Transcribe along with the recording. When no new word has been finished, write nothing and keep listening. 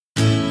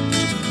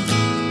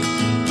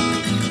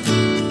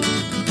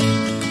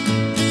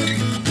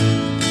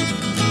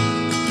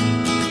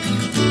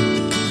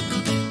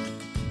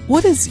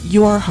What is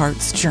your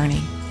heart's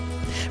journey?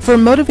 For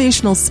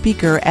motivational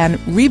speaker and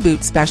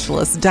reboot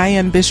specialist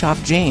Diane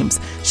Bischoff James,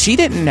 she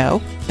didn't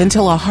know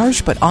until a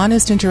harsh but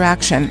honest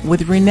interaction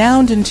with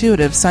renowned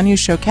intuitive Sonia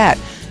Choquette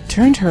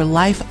turned her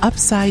life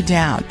upside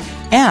down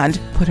and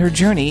put her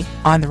journey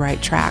on the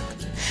right track.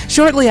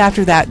 Shortly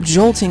after that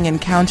jolting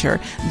encounter,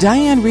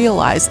 Diane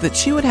realized that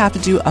she would have to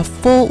do a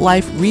full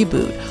life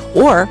reboot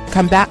or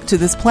come back to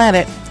this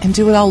planet and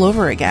do it all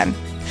over again.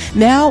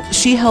 Now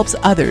she helps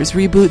others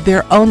reboot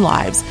their own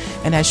lives,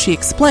 and as she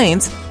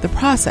explains, the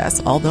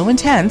process, although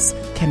intense,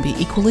 can be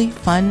equally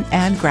fun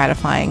and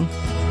gratifying.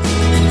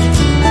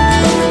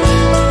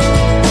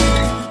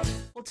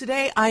 Well,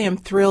 today I am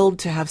thrilled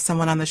to have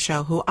someone on the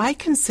show who I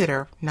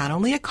consider not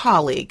only a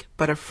colleague,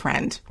 but a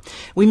friend.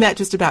 We met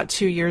just about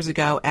 2 years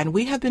ago, and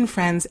we have been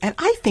friends, and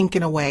I think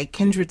in a way,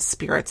 kindred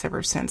spirits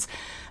ever since.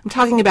 I'm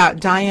talking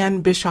about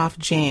Diane Bischoff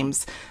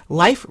James,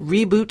 life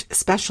reboot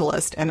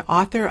specialist and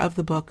author of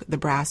the book, The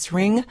Brass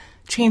Ring,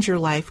 Change Your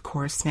Life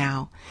Course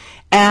Now.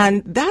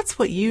 And that's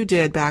what you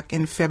did back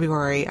in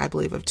February, I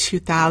believe, of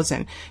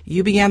 2000.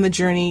 You began the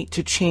journey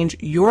to change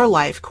your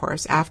life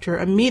course after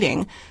a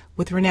meeting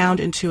with renowned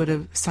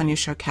intuitive Sonia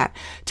Choquette.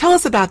 Tell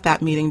us about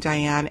that meeting,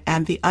 Diane,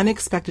 and the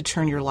unexpected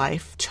turn your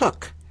life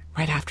took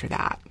right after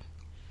that.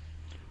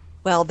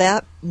 Well,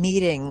 that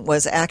meeting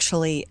was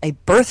actually a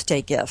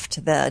birthday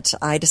gift that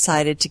I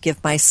decided to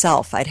give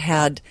myself. I'd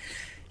had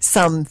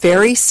some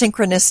very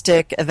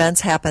synchronistic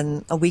events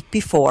happen a week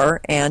before,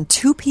 and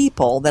two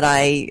people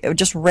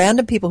just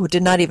random people who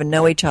did not even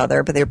know each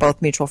other, but they were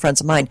both mutual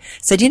friends of mine,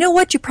 said, you know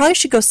what, you probably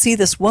should go see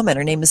this woman.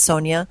 Her name is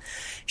Sonia.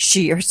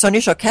 Sonia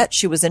Choquette.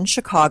 She was in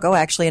Chicago,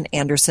 actually in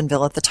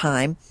Andersonville at the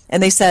time.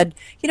 And they said,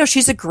 you know,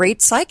 she's a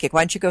great psychic.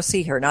 Why don't you go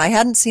see her? Now, I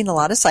hadn't seen a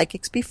lot of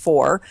psychics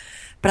before,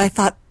 but I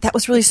thought that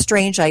was really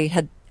strange. I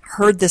had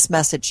heard this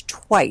message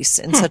twice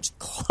in such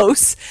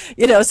close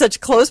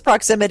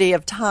proximity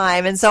of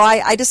time. And so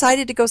I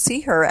decided to go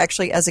see her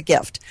actually as a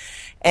gift.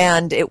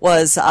 And it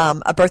was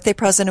a birthday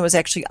present. It was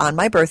actually on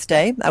my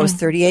birthday. I was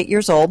 38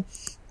 years old.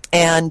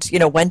 And,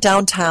 went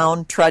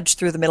downtown, trudged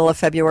through the middle of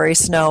February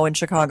snow in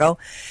Chicago.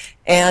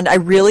 And I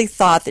really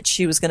thought that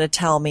she was going to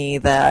tell me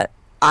that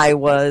I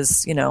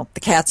was, the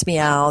cat's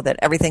meow, that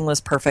everything was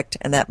perfect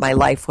and that my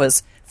life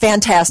was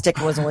fantastic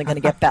and was only going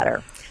to get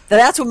better.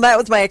 That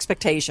was my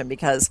expectation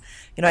because,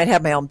 I'd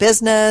had my own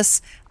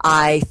business.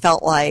 I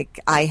felt like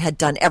I had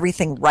done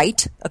everything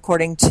right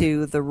according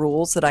to the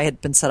rules that I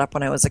had been set up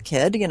when I was a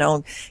kid.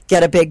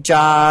 Get a big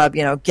job,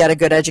 get a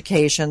good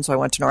education. So I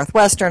went to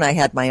Northwestern. I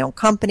had my own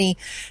company.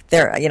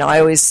 There, I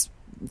always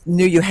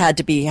knew you had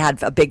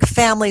a big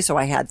family. So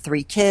I had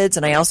 3 kids,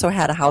 and I also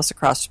had a house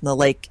across from the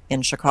lake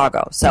in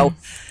Chicago. So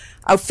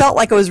I felt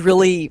like I was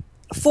really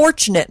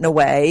fortunate in a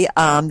way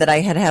that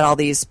I had all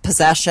these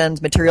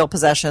material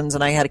possessions,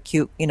 and I had a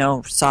cute,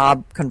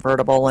 Saab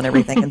convertible and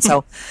everything. And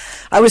so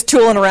I was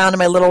tooling around in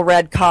my little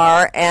red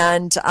car,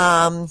 and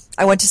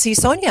I went to see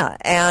Sonia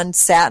and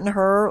sat in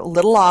her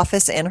little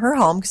office in her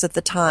home, because at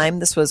the time,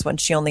 this was when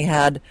she only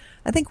had,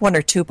 I think, 1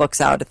 or 2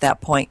 books out at that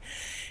point.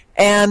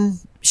 And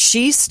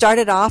she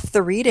started off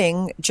the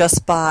reading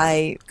just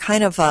by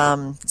kind of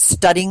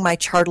studying my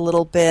chart a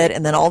little bit,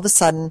 and then all of a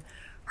sudden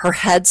her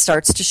head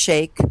starts to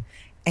shake.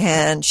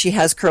 And she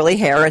has curly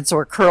hair, and so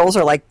her curls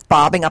are like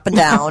bobbing up and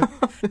down.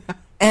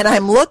 And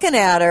I'm looking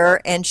at her,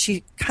 and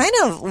she kind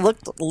of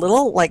looked a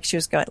little like she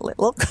was going a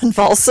little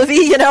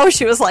convulsive-y,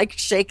 She was like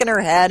shaking her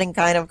head and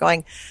kind of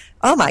going,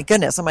 oh my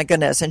goodness.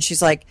 And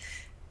she's like,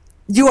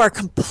 you are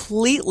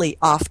completely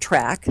off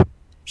track.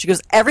 She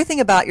goes, everything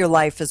about your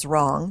life is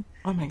wrong.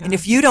 Oh my God. And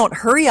if you don't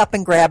hurry up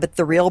and grab at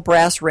the real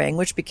brass ring,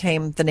 which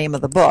became the name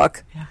of the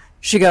book,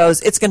 she goes,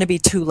 it's going to be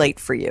too late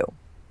for you.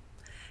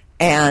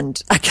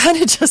 And I kind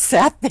of just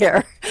sat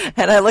there,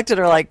 and I looked at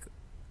her like,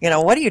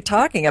 what are you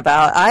talking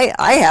about? I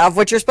have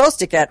what you're supposed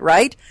to get,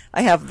 right?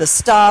 I have the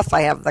stuff,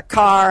 I have the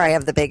car, I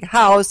have the big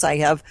house, I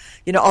have,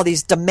 all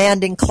these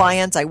demanding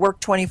clients, I work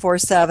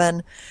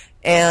 24/7,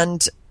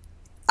 and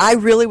I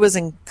really was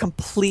in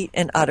complete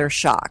and utter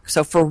shock.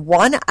 So for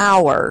 1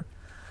 hour,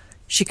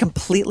 she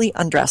completely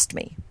undressed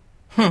me.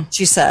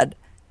 She said,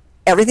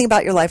 everything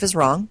about your life is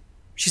wrong.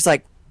 She's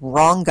like,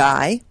 wrong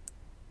guy.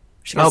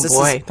 She goes,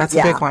 that's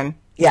a big one.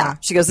 Yeah.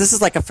 She goes, this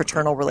is like a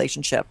fraternal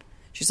relationship.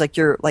 She's like,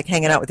 you're like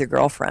hanging out with your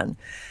girlfriend.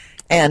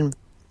 And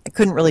I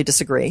couldn't really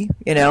disagree,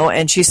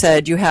 And she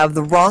said, you have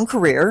the wrong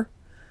career.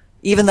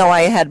 Even though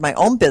I had my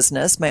own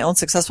business, my own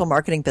successful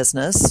marketing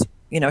business,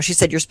 she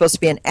said, you're supposed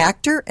to be an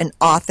actor, an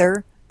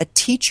author, a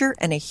teacher,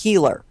 and a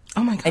healer.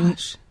 Oh my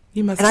gosh.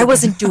 And I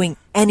wasn't doing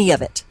any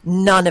of it,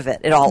 none of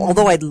it at all.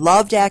 Although I'd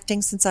loved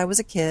acting since I was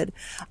a kid,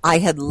 I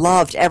had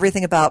loved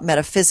everything about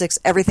metaphysics,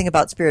 everything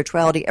about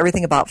spirituality,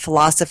 everything about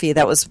philosophy.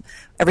 That was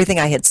everything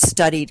I had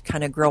studied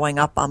kind of growing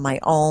up on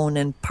my own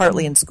and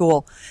partly in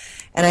school.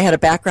 And I had a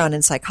background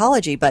in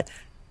psychology, but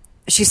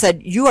she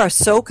said, you are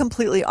so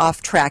completely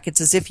off track. It's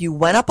as if you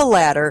went up a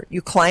ladder,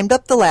 you climbed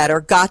up the ladder,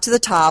 got to the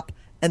top,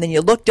 and then you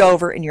looked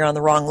over and you're on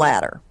the wrong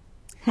ladder.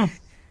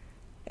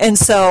 And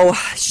so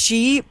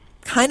she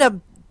kind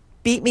of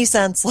beat me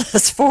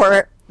senseless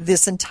for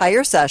this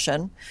entire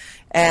session.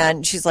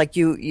 And she's like,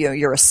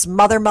 you're a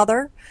smother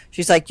mother.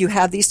 She's like, you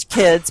have these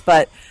kids,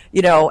 but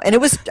and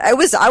I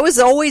was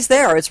always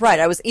there. It's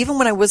right. Even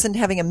when I wasn't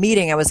having a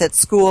meeting, I was at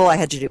school. I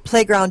had to do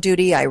playground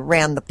duty. I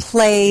ran the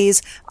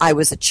plays. I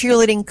was a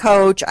cheerleading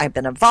coach. I've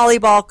been a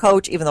volleyball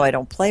coach, even though I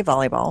don't play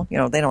volleyball.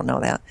 They don't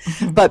know that.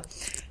 But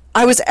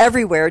I was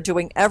everywhere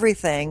doing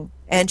everything.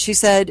 And she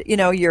said,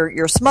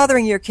 you're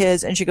smothering your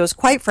kids. And she goes,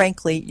 quite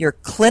frankly, you're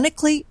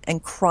clinically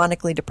and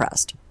chronically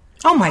depressed.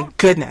 Oh my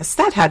goodness,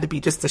 that had to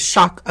be just the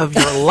shock of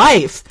your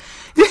life.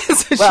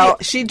 So well,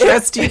 she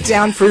dressed you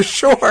down for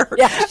sure.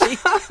 Yeah,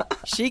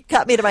 she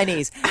cut me to my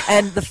knees.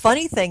 And the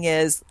funny thing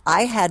is,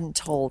 I hadn't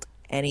told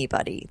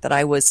anybody that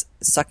I was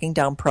sucking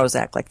down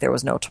Prozac like there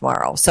was no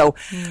tomorrow. So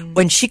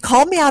when she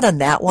called me out on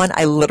that one,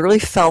 I literally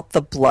felt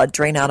the blood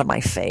drain out of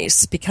my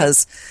face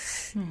because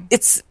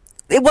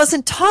it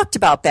wasn't talked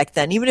about back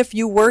then. Even if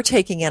you were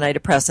taking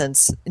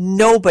antidepressants,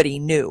 nobody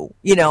knew,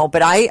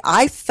 but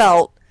I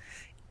felt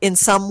in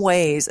some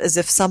ways as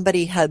if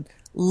somebody had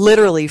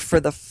literally for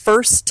the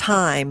first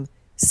time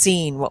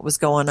seen what was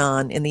going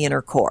on in the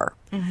inner core.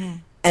 Mm-hmm.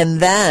 And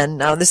then,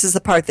 now this is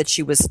the part that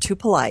she was too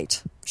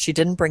polite. She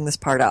didn't bring this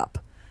part up.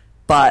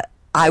 But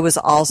I was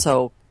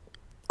also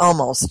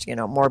almost,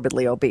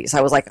 morbidly obese.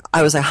 I was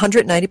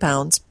 190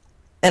 pounds.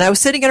 And I was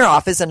sitting in her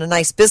office in a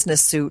nice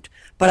business suit,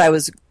 but I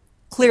was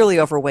clearly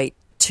overweight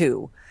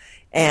too.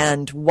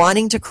 And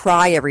wanting to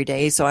cry every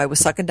day, so I was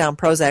sucking down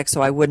Prozac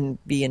so I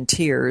wouldn't be in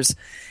tears.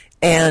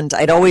 And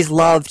I'd always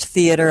loved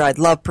theater. I'd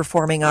loved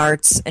performing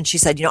arts. And she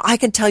said, I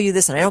can tell you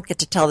this, and I don't get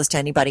to tell this to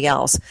anybody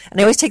else. And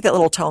I always take that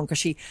little tone because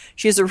she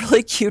has a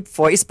really cute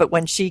voice, but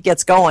when she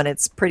gets going,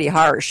 it's pretty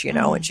harsh,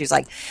 And she's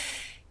like,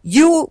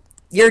 you're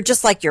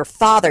just like your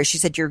father. She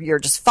said, you're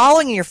just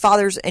following in your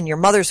father's and your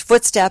mother's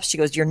footsteps. She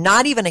goes, you're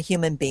not even a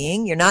human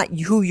being. You're not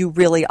who you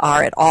really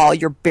are at all.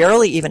 You're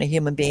barely even a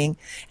human being.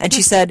 And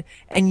she said,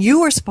 and you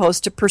were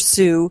supposed to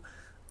pursue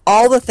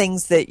all the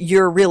things that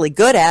you're really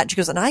good at. She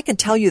goes, and I can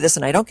tell you this,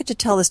 and I don't get to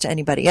tell this to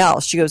anybody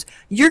else. She goes,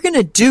 you're going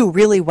to do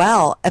really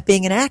well at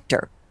being an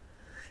actor.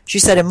 She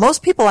said, and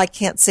most people I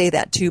can't say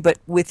that to, but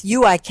with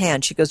you I can.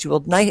 She goes, you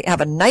will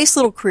have a nice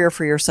little career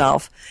for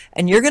yourself,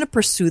 and you're going to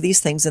pursue these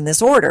things in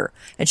this order.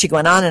 And she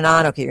went on and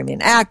on. Okay, you're going to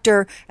be an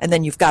actor, and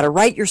then you've got to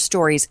write your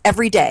stories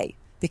every day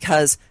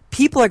because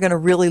people are going to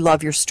really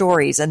love your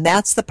stories, and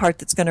that's the part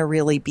that's going to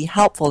really be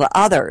helpful to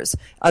others,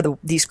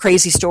 these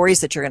crazy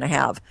stories that you're going to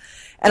have.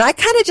 And I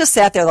kind of just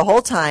sat there the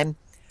whole time,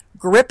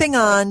 gripping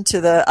on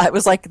to I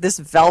was like this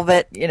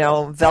velvet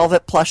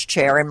plush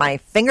chair, and my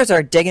fingers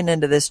are digging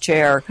into this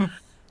chair,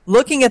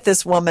 looking at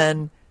this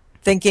woman,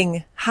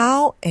 thinking,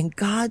 how in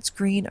God's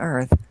green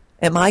earth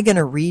am I going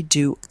to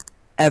redo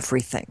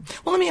everything?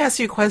 Well, let me ask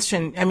you a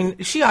question. I mean,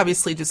 she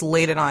obviously just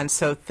laid it on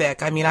so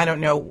thick. I mean, I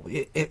don't know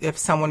if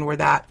someone were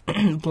that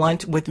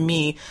blunt with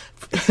me,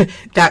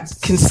 that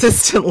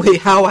consistently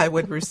how I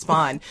would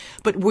respond.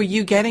 But were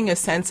you getting a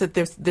sense that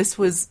this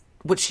was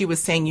what she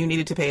was saying you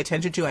needed to pay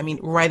attention to? I mean,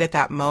 right at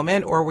that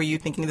moment, or were you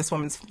thinking this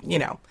woman's,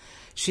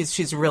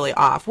 she's really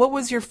off? What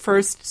was your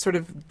first sort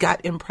of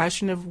gut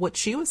impression of what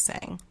she was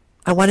saying?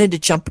 I wanted to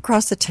jump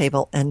across the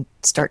table and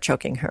start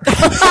choking her.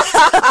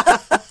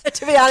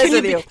 To be honest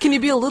with you. Can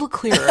you be a little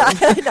clearer?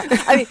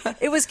 I mean,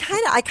 it was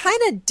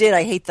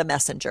I hate the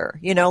messenger,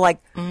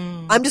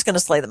 I'm just going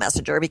to slay the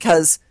messenger,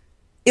 because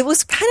it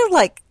was kind of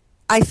like,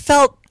 I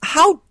felt,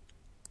 how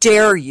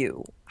dare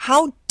you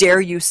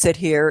sit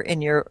here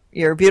in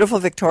your beautiful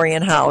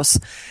Victorian house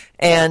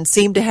and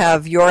seem to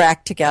have your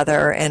act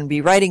together and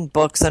be writing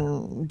books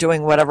and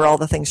doing whatever, all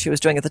the things she was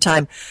doing at the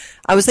time.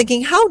 I was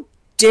thinking, how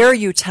dare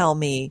you tell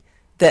me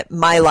that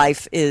my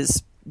life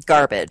is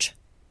garbage?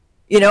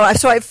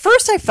 So at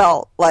first I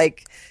felt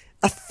like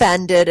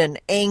offended and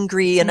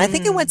angry, and I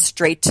think it went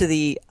straight to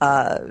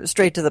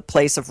the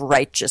place of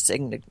righteous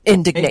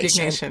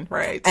indignation.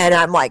 Right? And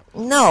I'm like,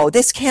 no,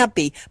 this can't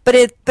be. But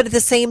at the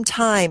same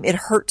time, it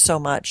hurt so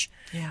much.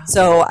 Yeah.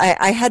 So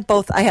I had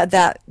both. I had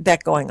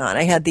that going on.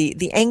 I had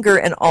the anger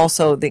and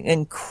also the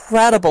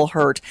incredible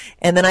hurt.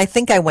 And then I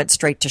think I went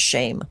straight to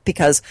shame,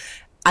 because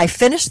I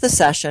finished the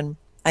session.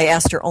 I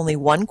asked her only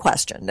one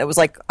question. It was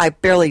like I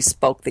barely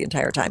spoke the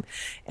entire time.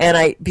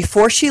 And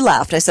before she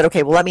left, I said,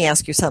 okay, well, let me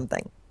ask you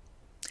something.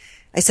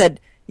 I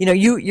said,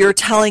 you're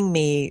telling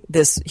me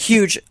this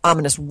huge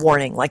ominous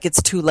warning, like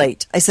it's too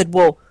late. I said,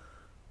 well,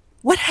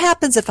 what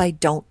happens if I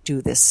don't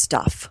do this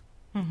stuff?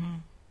 Mm-hmm.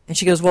 And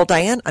she goes, well,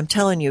 Diane, I'm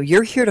telling you,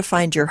 you're here to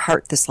find your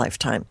heart this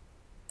lifetime.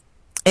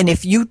 And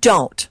if you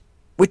don't,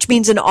 which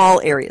means in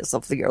all areas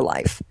of your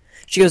life,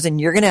 she goes,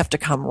 and you're going to have to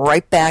come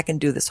right back and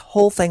do this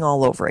whole thing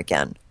all over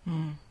again.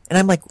 Mm. And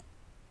I'm like,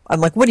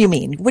 what do you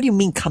mean? What do you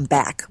mean come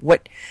back?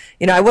 What,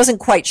 I wasn't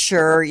quite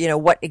sure,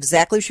 what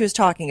exactly she was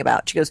talking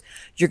about. She goes,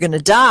 you're going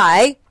to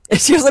die.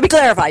 She goes, let me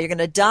clarify. You're going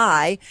to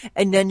die,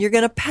 and then you're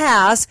going to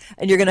pass,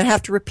 and you're going to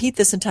have to repeat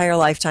this entire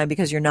lifetime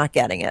because you're not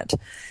getting it.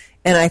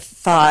 And I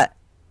thought,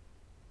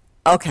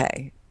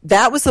 okay,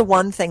 that was the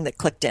one thing that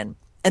clicked in.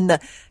 And the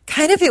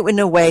kind of, it in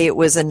a way, it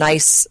was a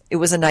nice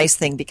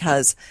thing,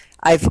 because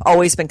I've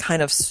always been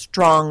kind of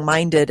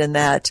strong-minded in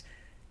that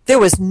there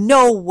was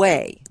no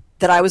way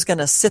that I was going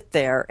to sit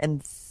there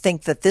and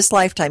think that this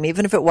lifetime,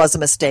 even if it was a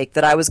mistake,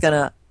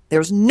 that there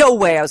was no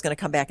way I was going to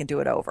come back and do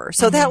it over.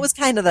 So that was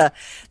kind of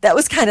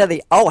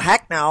the, oh,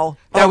 heck no.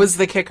 That was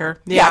the kicker.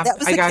 Yeah, that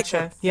was the gotcha.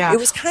 kicker. Yeah. It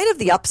was kind of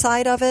the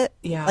upside of it.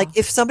 Yeah. Like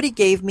if somebody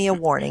gave me a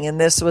warning, and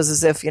this was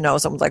as if,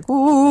 someone's like,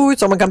 ooh,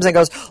 someone comes in and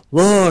goes,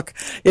 look,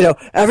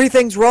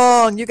 everything's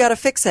wrong. You got to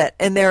fix it.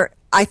 And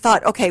I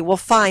thought, okay, well,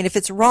 fine. If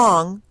it's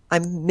wrong,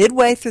 I'm in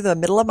the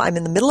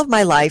middle of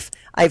my life.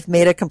 I've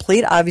made a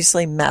complete,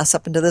 obviously, mess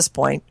up until this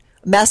point.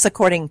 Mess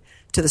according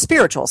to the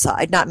spiritual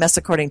side, not mess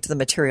according to the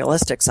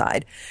materialistic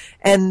side.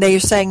 And they're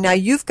saying, now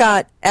you've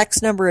got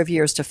X number of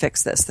years to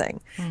fix this thing.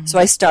 Mm-hmm. So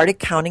I started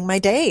counting my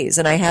days,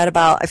 and I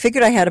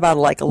figured I had about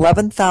like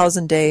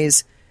 11,000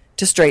 days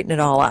to straighten it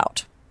all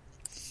out.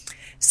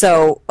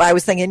 So I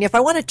was thinking, if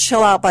I want to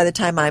chill out by the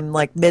time I'm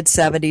like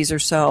mid-70s or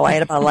so, I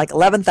had about like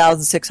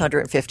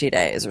 11,650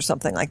 days or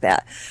something like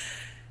that.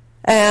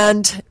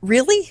 And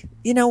really,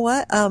 you know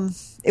what?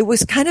 It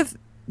was kind of,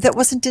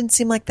 didn't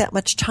seem like that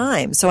much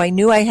time. So I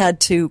knew I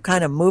had to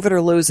kind of move it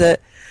or lose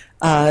it,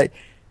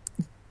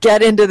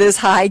 get into this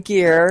high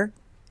gear,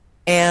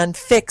 and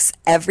fix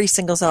every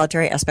single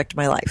solitary aspect of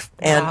my life.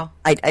 Wow.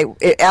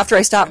 And after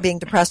I stopped being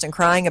depressed and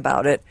crying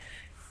about it,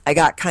 I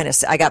got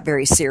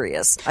very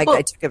serious. I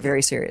took it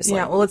very seriously.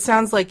 Yeah, well, it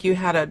sounds like you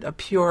had a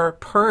pure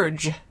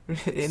purge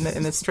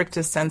in the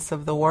strictest sense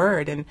of the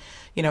word. And,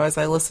 as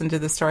I listened to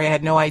the story, I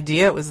had no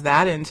idea it was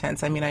that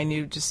intense. I mean, I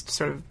knew just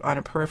sort of on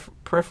a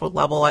peripheral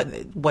level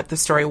what the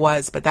story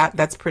was, but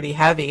that's pretty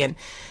heavy. And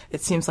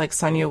it seems like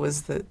Sonia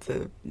was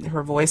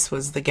her voice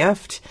was the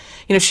gift.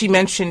 She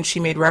mentioned, she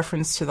made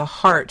reference to the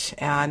heart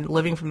and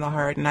living from the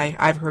heart. And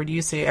I've heard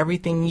you say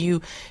everything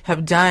you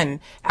have done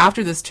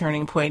after this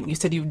turning point, you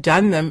said you've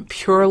done them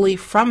purely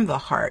from the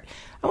heart.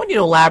 I want you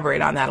to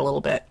elaborate on that a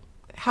little bit.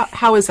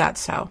 How is that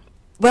so?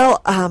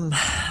 Well,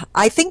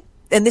 I think,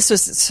 and this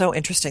was so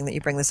interesting that you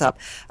bring this up.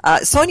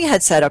 Sonia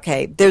had said,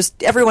 okay,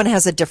 everyone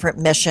has a different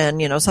mission.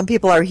 Some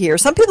people are here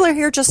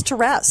just to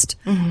rest.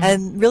 Mm-hmm.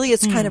 And really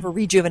it's kind of a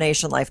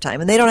rejuvenation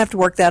lifetime. And they don't have to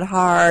work that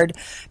hard.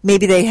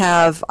 Maybe they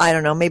have, I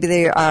don't know, maybe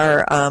they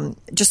are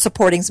just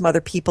supporting some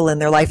other people in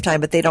their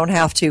lifetime, but they don't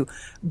have to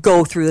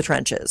go through the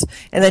trenches.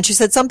 And then she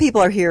said, some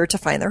people are here to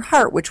find their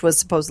heart, which was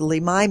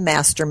supposedly my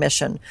master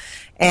mission.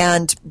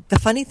 And the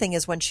funny thing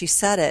is, when she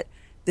said it,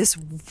 this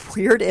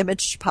weird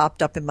image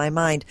popped up in my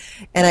mind.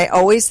 And I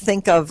always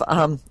think of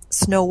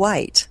Snow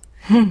White,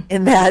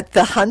 in that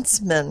the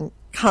huntsman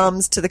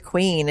comes to the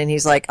queen and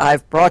he's like,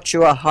 I've brought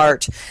you a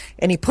heart.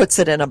 And he puts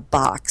it in a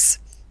box.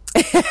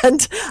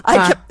 And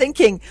I kept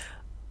thinking,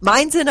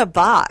 mine's in a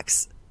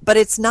box, but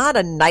it's not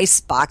a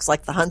nice box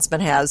like the huntsman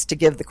has to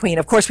give the queen.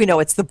 Of course, we know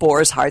it's the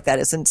boar's heart. That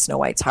isn't Snow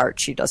White's heart.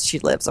 She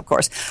lives, of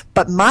course.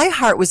 But my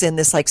heart was in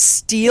this like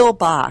steel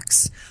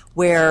box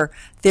where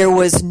there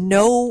was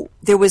no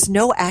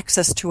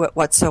access to it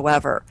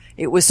whatsoever.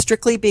 It was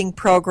strictly being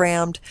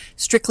programmed,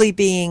 strictly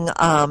being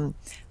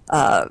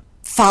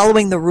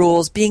following the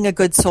rules, being a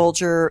good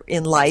soldier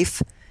in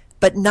life,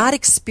 but not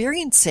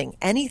experiencing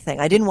anything.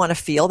 I didn't want to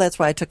feel. That's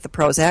why I took the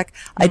Prozac.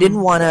 Mm-hmm. I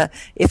didn't want to.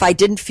 If I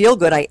didn't feel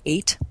good, I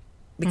ate,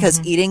 because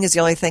eating is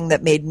the only thing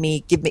that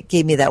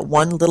gave me that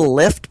one little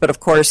lift. But of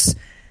course,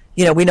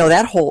 we know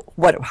that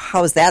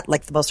how is that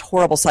like the most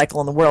horrible cycle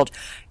in the world?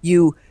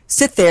 You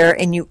sit there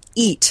and you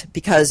eat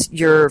because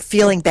you're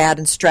feeling bad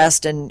and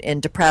stressed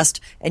and depressed,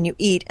 and you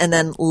eat, and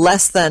then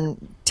less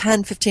than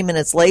 10, 15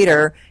 minutes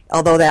later,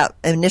 although that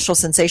initial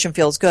sensation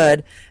feels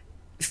good,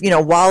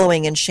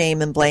 wallowing in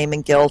shame and blame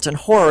and guilt and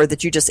horror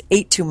that you just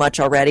ate too much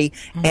already,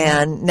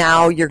 and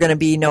now you're going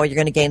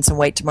to gain some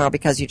weight tomorrow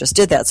because you just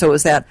did that. So it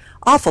was that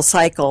awful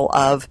cycle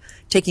of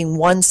taking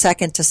 1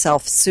 second to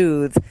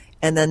self-soothe,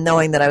 and then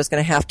knowing that I was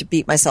going to have to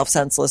beat myself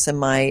senseless in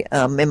my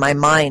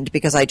mind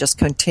because I just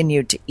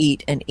continued to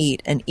eat and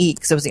eat and eat,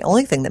 because it was the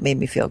only thing that made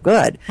me feel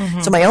good. Mm-hmm.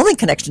 So my only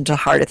connection to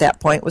heart at that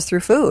point was through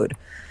food,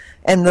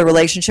 and the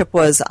relationship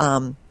was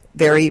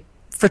very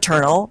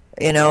fraternal.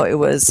 It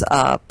was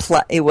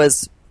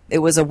it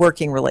was a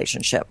working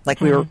relationship.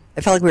 Like I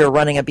felt like we were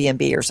running a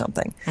B&B or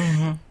something.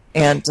 Mm-hmm.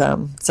 And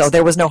so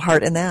there was no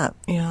heart in that.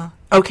 Yeah.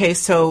 Okay,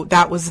 so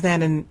that was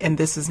then, and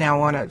this is now. I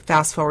want to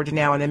fast forward to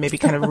now and then maybe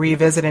kind of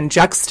revisit and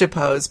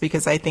juxtapose,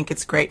 because I think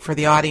it's great for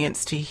the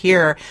audience to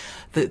hear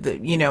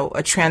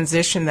a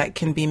transition that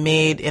can be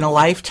made in a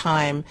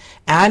lifetime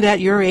and at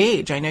your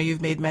age. I know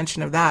you've made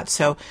mention of that.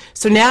 So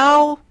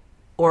now,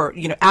 or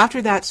after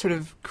that sort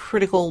of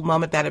critical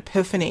moment, that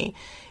epiphany,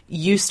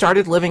 you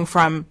started living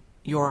from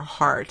your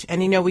heart. And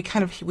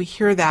we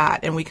hear that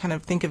and we kind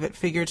of think of it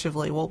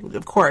figuratively, well,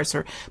 of course,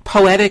 or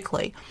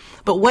poetically.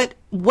 But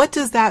what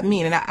does that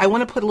mean? And I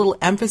want to put a little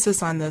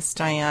emphasis on this,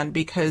 Diane,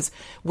 because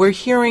we're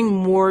hearing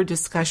more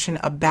discussion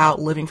about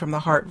living from the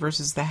heart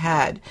versus the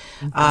head.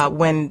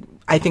 When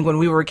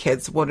we were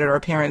kids, what did our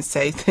parents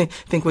say?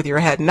 Think with your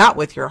head, not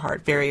with your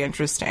heart. Very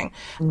interesting.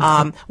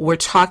 We're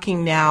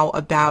talking now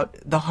about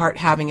the heart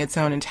having its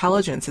own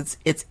intelligence.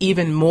 It's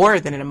even more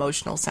than an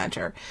emotional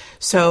center.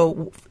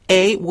 So,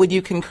 A, would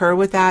you concur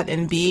with that?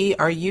 And B,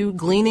 are you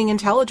gleaning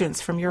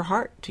intelligence from your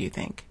heart, do you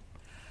think?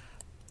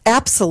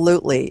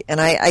 Absolutely.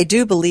 And I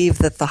do believe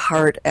that the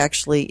heart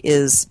actually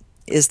is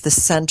the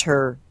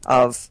center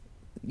of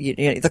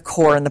the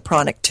core and the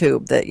pranic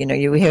tube, that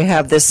you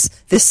have this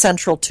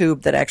central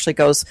tube that actually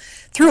goes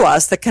through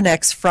us that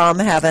connects from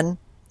heaven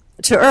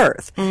to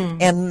earth.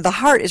 And the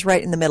heart is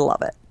right in the middle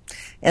of it.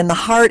 And the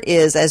heart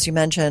is, as you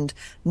mentioned,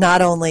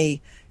 not only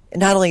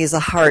is the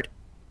heart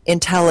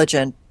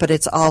intelligent, but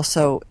it's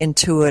also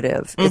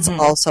intuitive. It's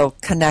also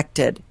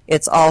connected.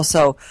 It's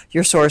also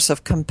your source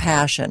of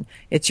compassion.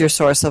 It's your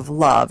source of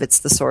love. It's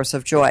the source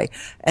of joy.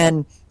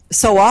 And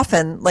so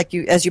often,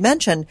 as you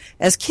mentioned,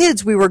 as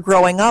kids, we were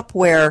growing up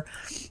where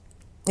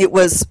it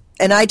was,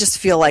 and I just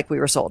feel like we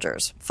were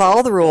soldiers.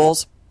 Follow the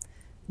rules,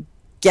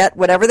 get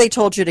whatever they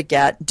told you to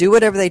get, do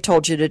whatever they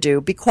told you to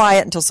do, be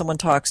quiet until someone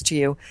talks to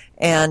you.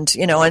 And,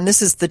 and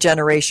this is the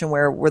generation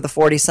where we're the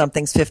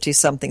 40-somethings,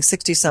 50-somethings,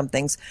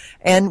 60-somethings,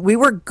 and we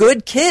were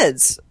good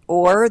kids,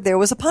 or there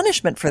was a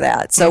punishment for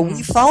that. So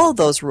we followed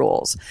those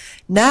rules.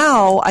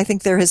 Now, I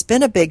think there has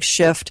been a big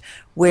shift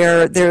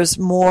where there's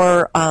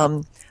more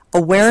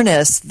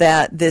awareness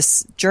that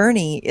this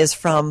journey is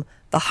from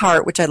the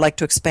heart, which I'd like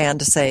to expand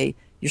to say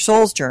your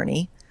soul's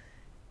journey,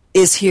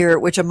 is here,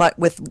 which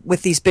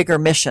with these bigger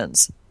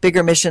missions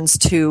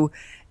to,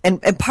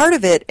 and part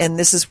of it, and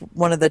this is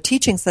one of the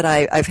teachings that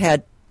I've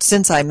had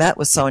since I met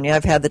with Sonia.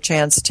 I've had the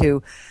chance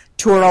to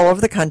tour all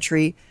over the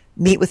country,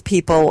 meet with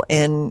people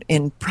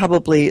in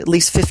probably at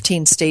least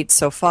 15 states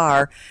so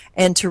far,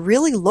 and to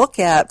really look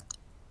at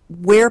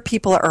where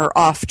people are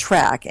off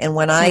track. And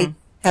when I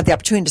have the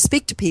opportunity to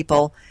speak to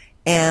people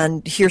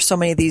and hear so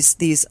many of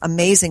these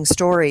amazing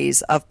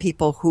stories of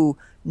people who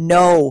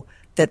know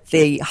that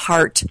the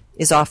heart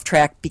is off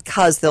track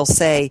because they'll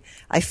say,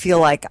 I feel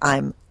like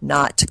I'm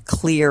not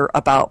clear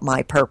about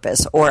my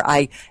purpose, or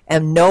I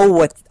know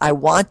what I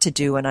want to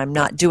do and I'm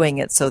not doing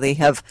it. So they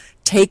have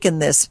taken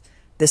this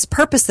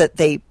purpose that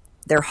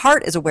their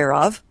heart is aware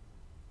of,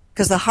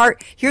 because the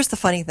heart, here's the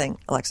funny thing,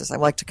 Alexis, I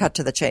like to cut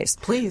to the chase.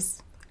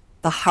 Please.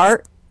 The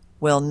heart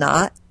will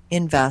not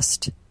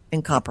invest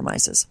in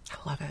compromises.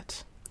 I love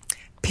it.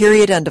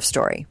 Period, end of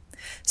story.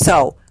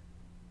 So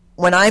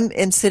when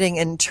I'm sitting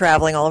and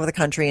traveling all over the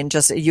country, and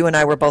just you and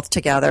I were both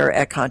together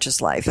at Conscious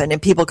Life, and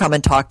people come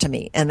and talk to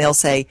me, and they'll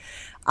say,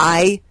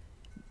 I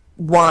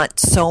want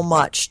so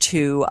much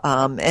to,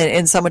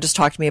 and someone just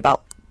talked to me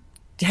about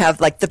to have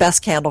the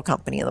best candle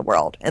company in the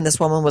world. And this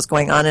woman was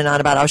going on and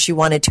on about how she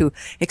wanted to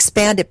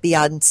expand it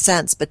beyond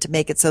scents, but to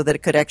make it so that it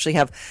could actually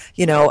have,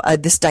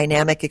 this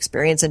dynamic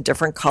experience in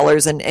different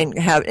colors,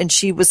 and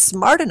she was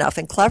smart enough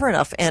and clever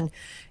enough and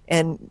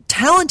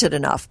talented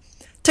enough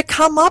to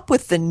come up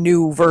with the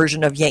new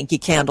version of Yankee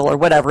Candle or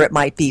whatever it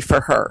might be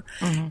for her.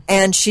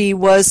 And she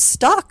was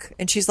stuck.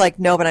 And she's like,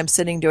 no, but I'm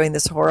sitting doing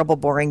this horrible,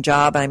 boring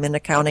job. I'm in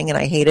accounting and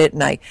I hate it.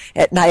 And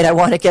at night I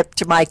want to get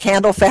to my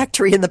candle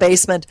factory in the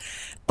basement,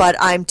 but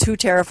I'm too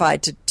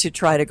terrified to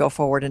try to go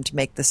forward and to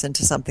make this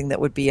into something that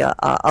would be a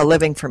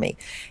living for me.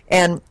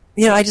 And,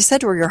 I just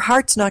said to her, your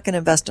heart's not going to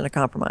invest in a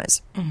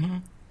compromise.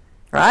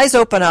 Her eyes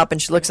open up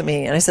and she looks at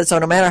me, and I said, so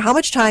no matter how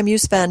much time you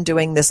spend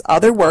doing this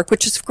other work,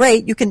 which is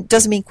great,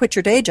 doesn't mean quit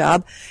your day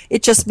job.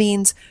 It just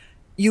means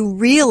you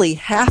really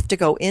have to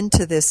go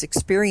into this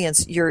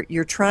experience.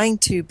 You're trying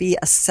to be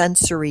a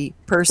sensory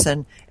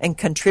person and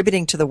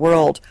contributing to the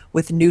world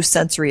with new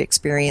sensory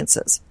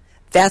experiences.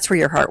 That's where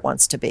your heart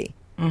wants to be.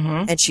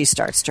 And she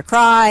starts to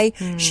cry.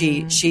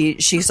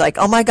 She's like,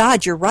 "Oh my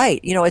God, you're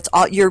right. It's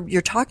all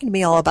you're talking to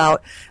me all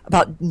about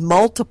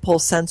multiple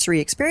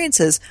sensory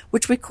experiences,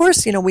 which of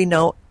course, we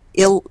know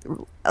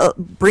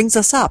brings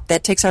us up.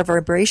 That takes our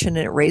vibration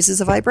and it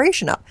raises a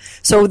vibration up."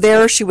 So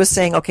there she was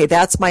saying, okay,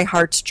 that's my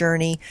heart's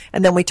journey.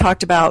 And then we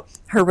talked about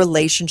her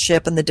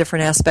relationship and the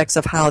different aspects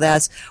of how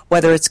that's,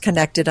 whether it's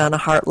connected on a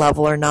heart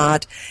level or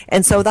not.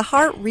 And so the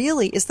heart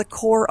really is the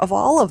core of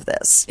all of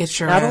this. It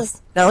sure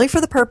is. Not only for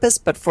the purpose,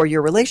 but for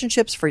your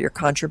relationships, for your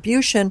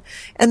contribution.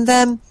 And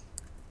then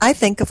I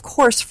think, of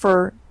course,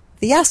 for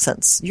the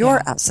essence,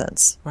 your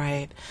essence.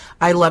 Right.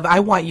 I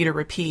want you to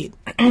repeat,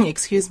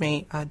 excuse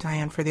me,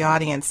 Diane, for the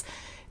audience.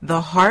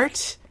 The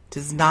heart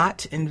does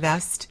not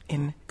invest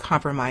in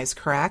compromise,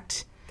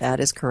 correct?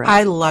 That is correct.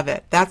 I love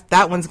it.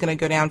 That one's going to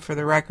go down for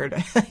the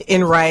record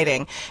in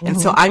writing.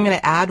 And so I'm going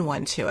to add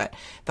one to it.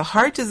 The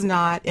heart does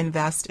not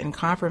invest in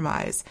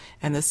compromise,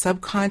 and the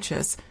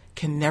subconscious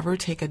can never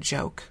take a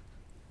joke.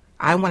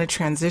 I want to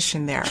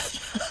transition there.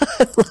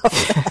 I love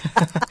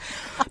that.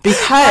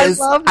 because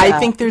I love that. I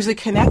think there's a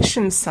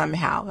connection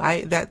somehow.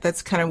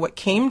 That's kind of what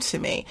came to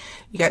me.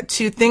 You got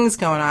two things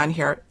going on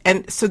here.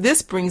 And so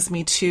this brings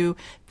me to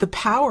the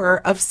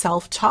power of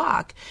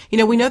self-talk. You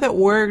know, we know that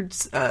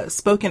words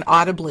spoken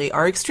audibly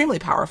are extremely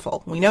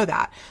powerful. We know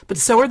that. But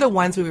so are the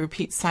ones we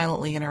repeat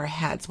silently in our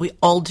heads. We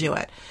all do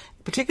it,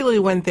 particularly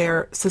when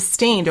they're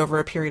sustained over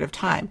a period of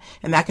time.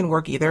 And that can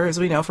work either, as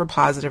we know, for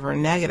positive or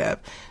negative.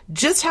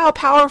 Just how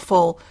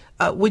powerful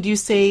would you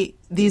say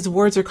these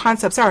words or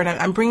concepts are? And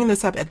I'm bringing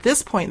this up at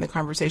this point in the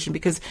conversation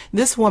because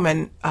this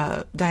woman,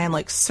 Diane,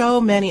 like so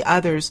many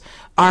others,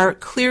 are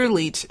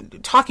clearly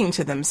talking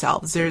to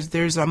themselves.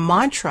 There's a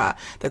mantra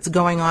that's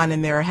going on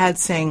in their head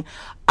saying,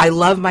 I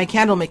love my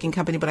candle making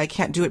company, but I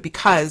can't do it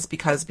because.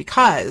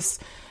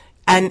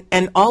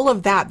 And all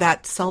of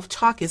that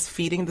self-talk is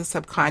feeding the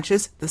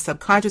subconscious. The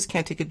subconscious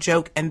can't take a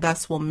joke and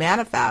thus will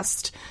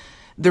manifest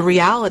the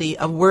reality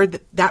of where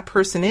that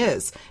person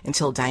is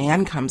until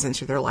Diane comes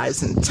into their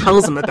lives and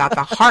tells them about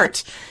the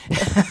heart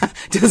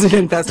doesn't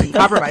invest in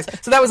compromise.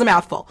 So that was a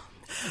mouthful.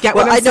 Get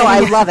what I'm saying?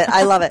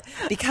 I love it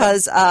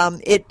because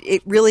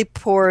it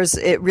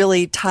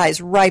really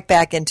ties right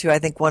back into, I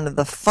think, one of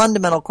the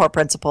fundamental core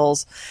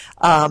principles,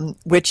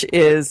 which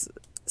is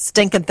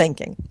stinking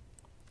thinking.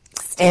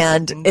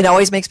 And it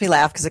always makes me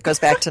laugh because it goes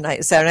back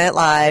to Saturday Night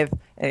Live,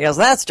 and he goes,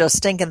 that's just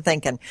stinking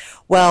thinking.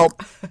 Well,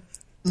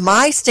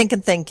 my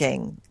stinking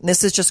thinking, and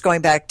this is just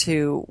going back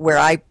to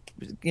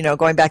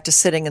going back to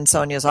sitting in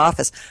Sonia's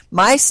office,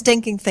 my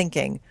stinking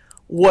thinking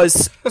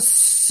was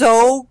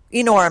so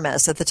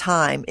enormous at the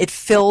time. It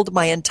filled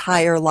my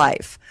entire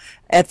life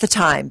at the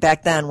time,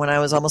 back then when I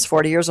was almost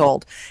 40 years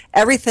old.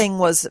 Everything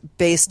was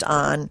based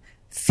on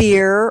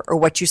fear or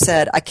what you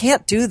said, I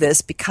can't do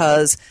this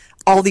because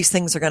all these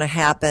things are going to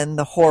happen,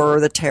 the horror,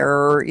 the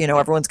terror,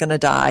 everyone's going to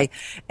die.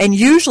 And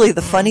usually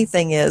the funny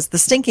thing is the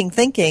stinking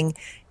thinking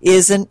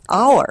isn't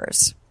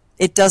ours.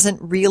 It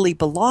doesn't really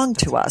belong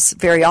to us.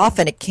 Very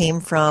often it came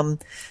from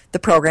the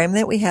program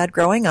that we had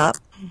growing up.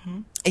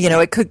 Mm-hmm.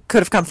 It could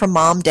have come from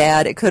mom,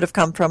 dad. It could have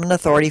come from an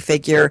authority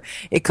figure.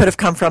 It could have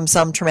come from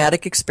some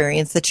traumatic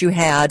experience that you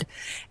had.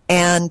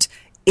 And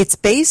it's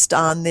based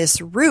on this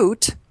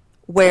root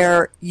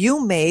where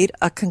you made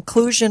a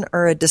conclusion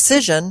or a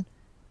decision,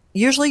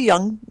 usually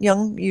young,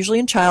 usually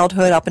in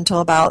childhood up until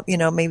about,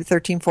 maybe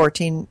 13,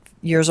 14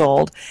 years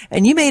old,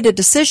 and you made a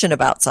decision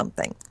about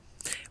something,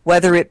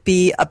 whether it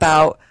be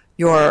about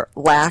your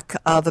lack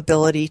of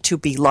ability to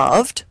be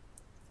loved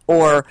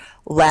or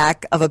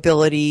lack of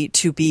ability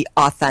to be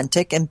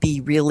authentic and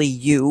be really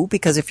you,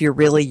 because if you're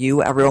really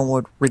you, everyone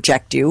would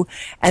reject you.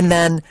 And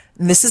then,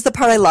 and this is the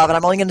part I love, and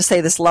I'm only going to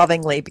say this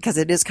lovingly because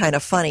it is kind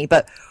of funny,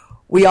 but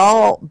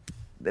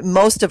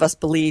most of us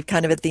believe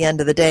kind of at the end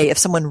of the day, if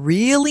someone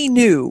really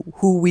knew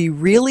who we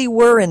really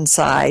were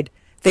inside,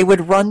 they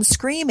would run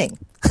screaming.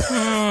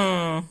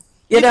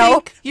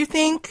 You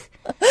think?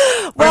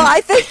 Well, I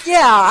think,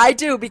 yeah, I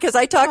do, because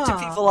I talk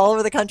to people all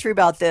over the country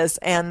about this,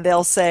 and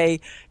they'll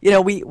say,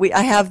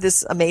 I have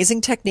this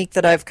amazing technique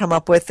that I've come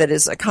up with that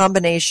is a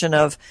combination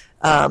of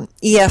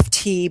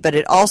EFT, but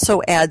it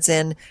also adds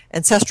in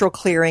ancestral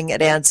clearing,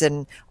 it adds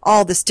in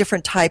all this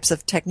different types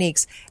of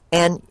techniques,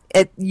 and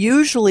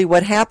usually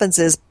what happens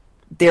is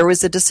there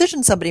was a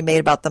decision somebody made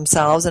about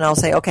themselves, and I'll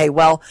say, okay,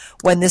 well,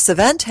 when this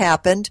event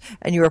happened,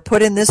 and you were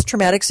put in this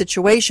traumatic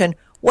situation,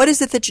 what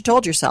is it that you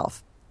told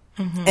yourself?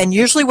 Mm-hmm. And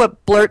usually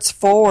what blurts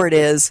forward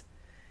is,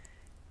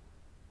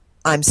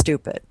 I'm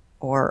stupid,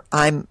 or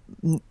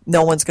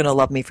no one's going to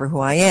love me for who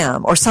I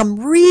am, or some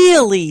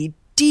really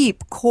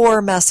deep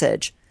core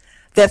message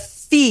that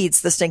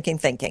feeds the stinking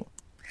thinking.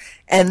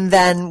 And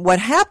then what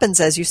happens,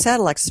 as you said,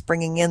 Alexis,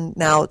 bringing in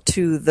now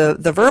to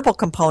the verbal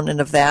component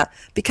of that,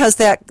 because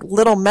that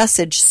little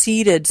message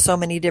seeded so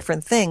many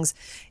different things,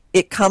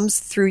 it comes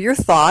through your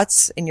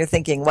thoughts, and you're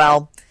thinking,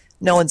 well,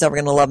 no one's ever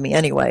going to love me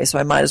anyway, so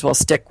I might as well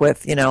stick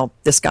with,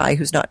 this guy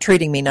who's not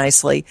treating me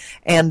nicely.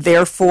 And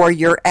therefore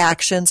your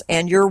actions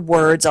and your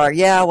words are,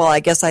 yeah, well, I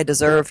guess I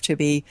deserve to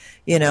be,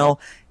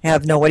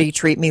 have nobody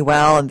treat me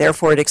well, and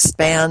therefore it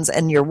expands,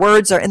 and your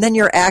words are, and then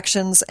your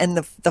actions. And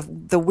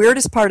the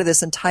weirdest part of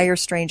this entire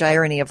strange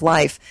irony of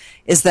life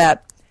is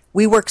that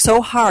we work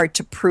so hard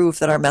to prove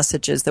that our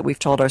messages that we've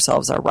told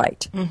ourselves are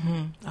right.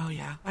 Mm-hmm. Oh,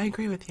 yeah, I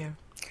agree with you.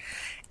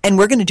 And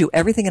we're going to do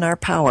everything in our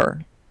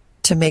power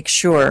to make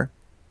sure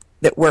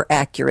that we're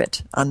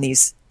accurate on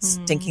these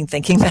stinking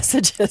thinking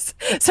messages.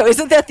 So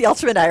isn't that the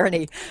ultimate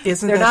irony?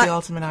 Isn't that the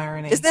ultimate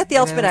irony? Isn't that the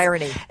ultimate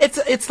irony?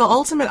 It's the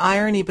ultimate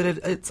irony, but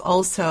it's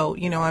also,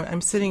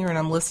 I'm sitting here and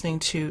I'm listening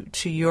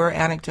to your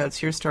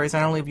anecdotes, your stories,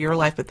 not only of your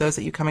life, but those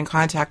that you come in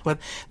contact with,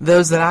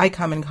 those that I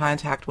come in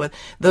contact with,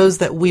 those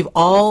that we've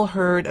all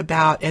heard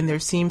about, and there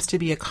seems to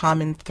be a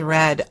common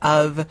thread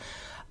of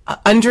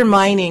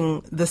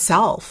undermining the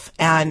self.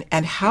 And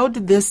how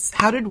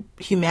did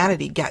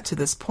humanity get to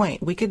this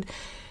point? We could,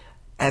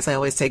 as I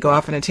always say, go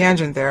off on a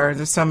tangent there.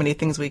 There's so many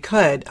things we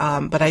could,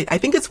 but I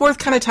think it's worth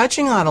kind of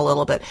touching on a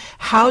little bit.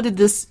 How did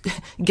this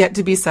get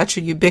to be such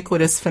a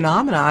ubiquitous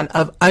phenomenon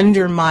of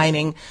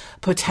undermining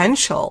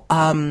potential?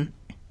 I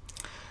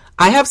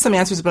have some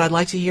answers, but I'd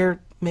like to hear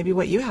maybe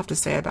what you have to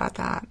say about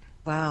that.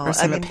 Wow. Or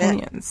some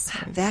opinions.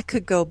 That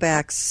could go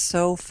back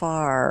so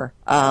far.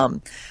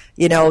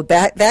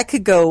 That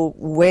could go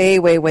way,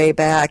 way, way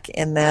back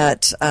in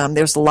that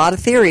there's a lot of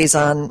theories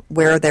on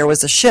where there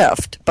was a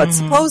shift. But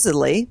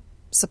supposedly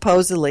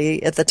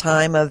at the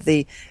time of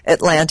the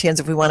Atlanteans,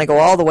 if we want to go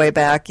all the way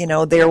back,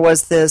 there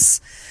was this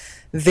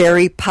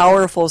very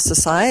powerful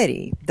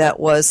society that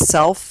was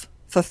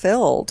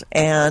self-fulfilled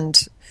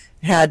and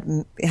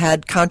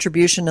had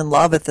contribution and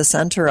love at the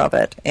center of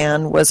it,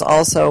 and was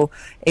also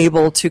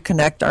able to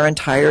connect our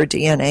entire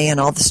DNA and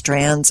all the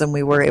strands, and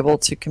we were able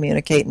to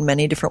communicate in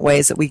many different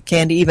ways that we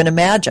can't even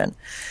imagine.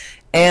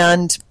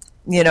 And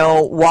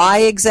why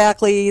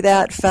exactly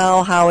that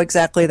fell, how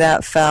exactly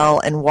that fell,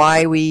 and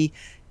why we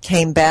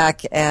came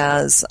back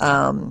as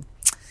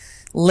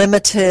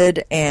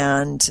limited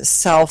and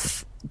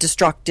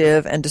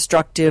self-destructive and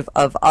destructive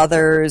of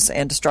others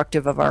and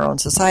destructive of our own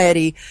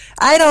society.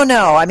 I don't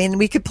know. I mean,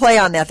 we could play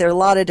on that. There are a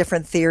lot of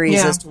different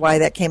theories as to why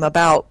that came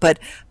about, but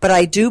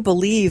I do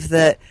believe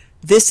that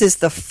this is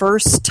the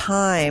first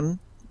time,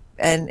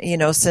 and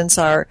since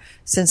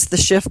the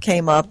shift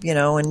came up,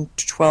 in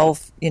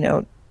 12,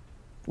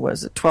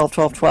 was it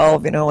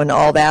 12, and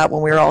all that,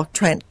 when we were all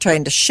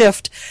trying to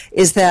shift,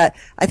 is that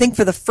I think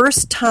for the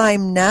first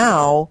time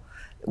now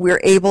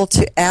we're able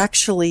to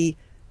actually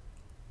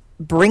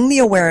bring the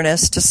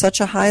awareness to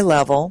such a high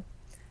level,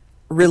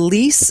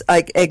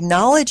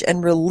 acknowledge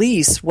and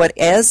release what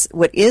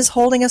is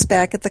holding us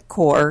back at the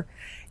core,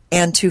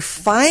 and to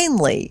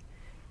finally,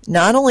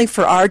 not only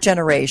for our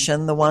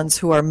generation, the ones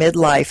who are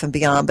midlife and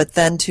beyond, but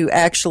then to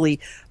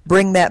actually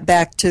bring that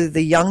back to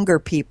the younger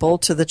people,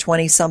 to the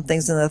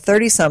 20-somethings and the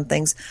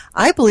 30-somethings.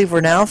 I believe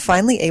we're now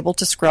finally able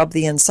to scrub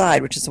the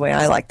inside, which is the way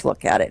I like to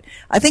look at it.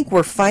 I think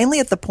we're finally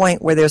at the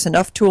point where there's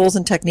enough tools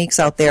and techniques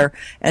out there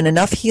and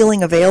enough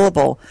healing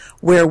available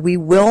where we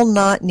will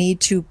not need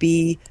to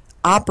be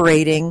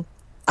operating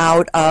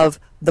out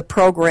of the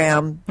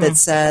program that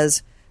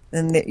says,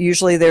 and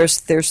usually there's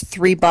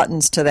 3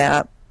 buttons to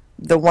that.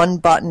 The one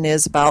button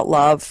is about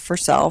love for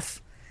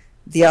self.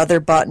 The other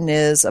button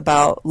is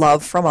about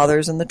love from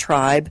others in the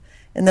tribe.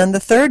 And then the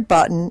third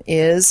button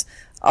is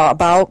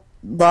about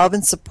love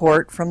and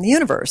support from the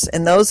universe.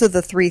 And those are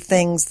the 3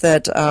 things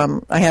that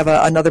I have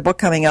another book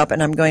coming up,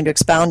 and I'm going to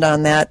expound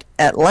on that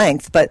at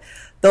length. But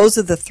those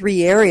are the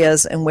 3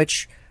 areas in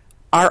which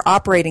our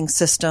operating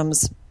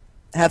systems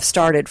have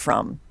started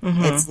from.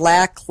 It's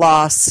lack,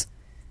 loss,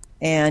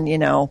 and,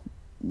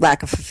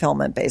 lack of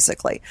fulfillment,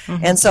 basically.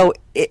 And so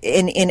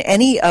in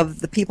any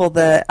of the people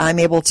that I'm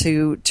able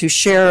to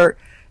share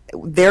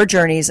their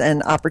journeys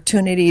and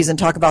opportunities and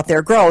talk about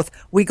their growth,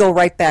 we go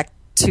right back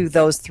to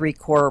those 3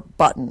 core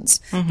buttons.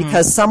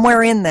 Because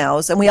somewhere in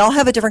those, and we all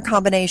have a different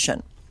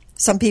combination.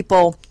 Some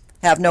people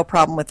have no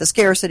problem with the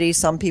scarcity.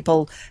 Some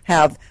people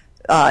have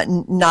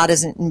not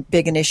as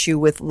big an issue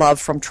with love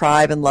from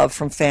tribe and love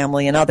from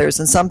family and others.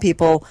 And some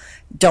people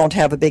don't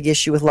have a big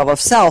issue with love of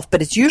self,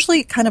 but it's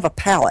usually kind of a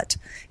palette.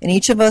 And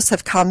each of us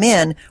have come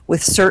in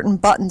with certain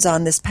buttons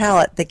on this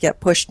palette that get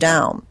pushed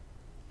down.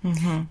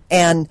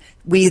 And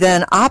we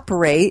then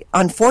operate,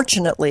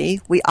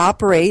 unfortunately,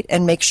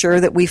 and make sure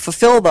that we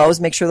fulfill those,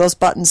 make sure those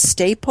buttons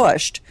stay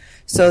pushed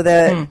so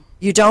that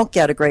you don't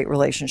get a great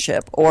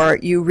relationship, or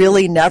you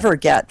really never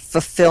get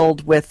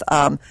fulfilled with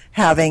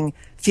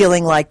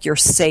feeling like you're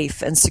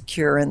safe and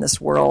secure in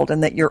this world,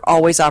 and that you're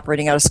always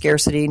operating out of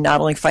scarcity, not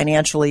only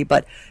financially,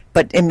 but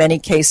in many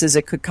cases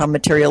it could come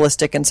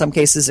materialistic. In some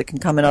cases it can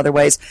come in other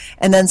ways.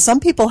 And then some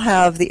people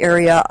have the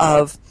area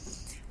of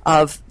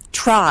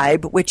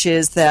tribe, which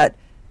is that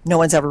no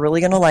one's ever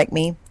really going to like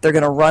me. They're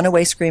going to run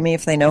away screaming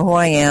if they know who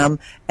I am,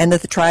 and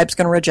that the tribe's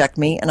going to reject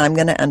me, and I'm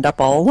going to end up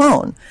all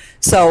alone.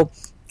 So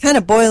kind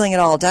of boiling it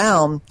all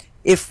down,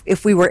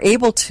 if we were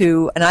able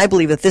to, and I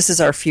believe that this is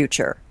our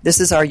future,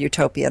 this is our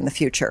utopia in the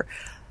future,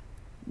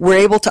 we're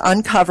able to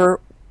uncover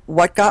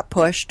what got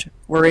pushed,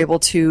 we're able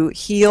to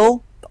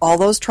heal all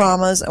those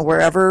traumas, and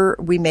wherever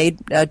we made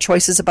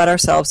choices about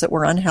ourselves that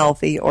were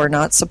unhealthy or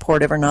not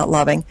supportive or not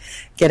loving,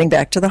 getting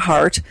back to the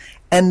heart,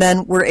 and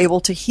then we're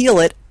able to heal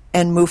it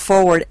and move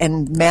forward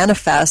and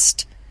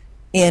manifest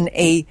in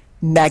a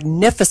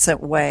magnificent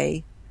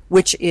way,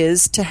 which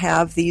is to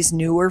have these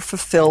newer,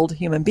 fulfilled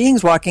human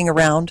beings walking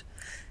around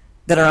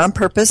that are on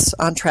purpose,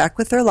 on track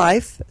with their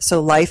life.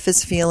 So life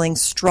is feeling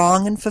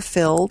strong and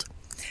fulfilled.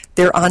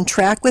 They're on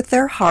track with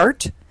their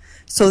heart,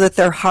 so that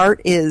their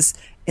heart is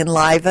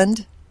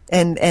enlivened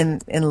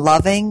and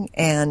loving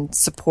and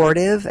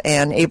supportive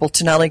and able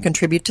to not only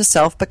contribute to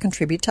self but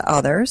contribute to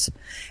others.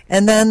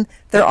 And then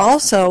they're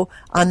also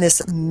on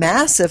this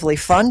massively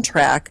fun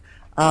track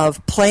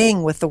of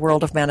playing with the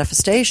world of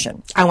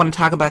manifestation. I want to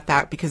talk about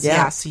that because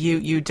Yeah. yes,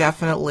 you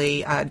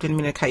definitely didn't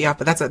mean to cut you off,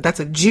 but that's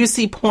a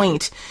juicy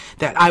point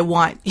that I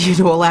want you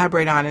to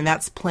elaborate on, and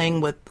that's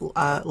playing with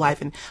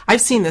life. And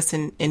I've seen this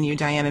in you,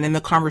 Diane, and in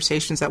the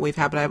conversations that we've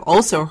had, but I've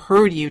also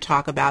heard you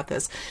talk about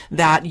this,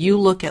 that you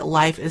look at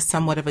life as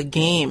somewhat of a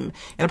game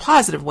in a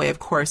positive way, of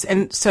course.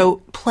 And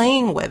so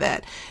playing with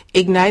it,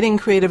 igniting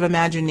creative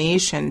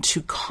imagination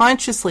to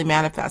consciously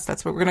manifest,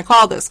 that's what we're going to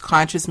call this,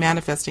 conscious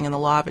manifesting in the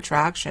law of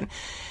attraction.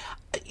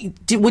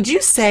 Would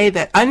you say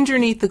that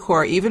underneath the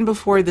core, even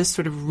before this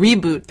sort of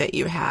reboot that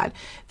you had,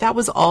 that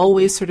was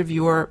always sort of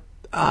your,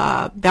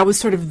 that was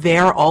sort of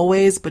there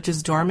always, but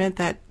just dormant,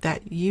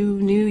 that you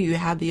knew you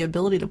had the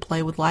ability to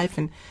play with life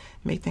and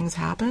make things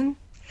happen?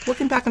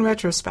 Looking back in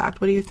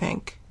retrospect, what do you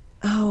think?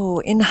 Oh,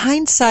 in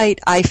hindsight,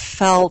 I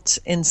felt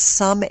in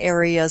some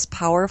areas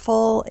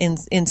powerful,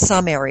 in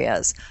some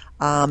areas.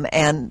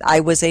 And I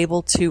was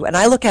able to, and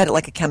I look at it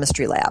like a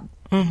chemistry lab.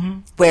 Mm-hmm.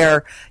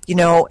 Where,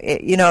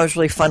 it was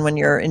really fun when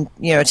you're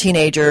a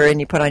teenager and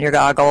you put on your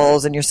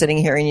goggles and you're sitting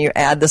here and you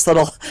add this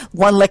little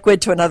one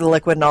liquid to another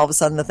liquid and all of a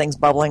sudden the thing's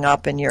bubbling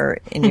up in your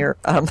in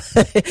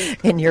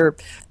your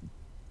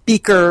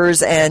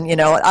beakers,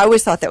 and I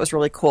always thought that was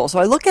really cool. So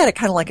I look at it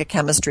kind of like a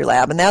chemistry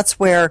lab, and that's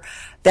where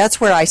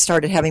I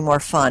started having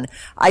more fun.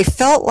 I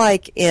felt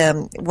like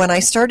when I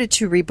started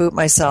to reboot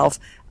myself,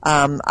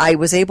 I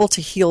was able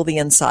to heal the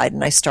inside,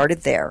 and I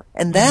started there.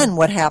 And then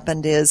what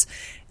happened is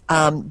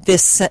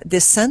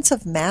this sense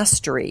of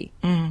mastery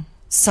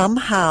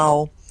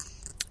somehow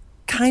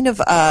kind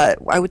of, I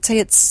would say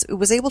it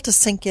was able to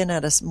sink in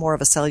at more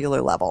of a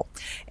cellular level.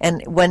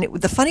 And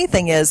the funny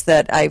thing is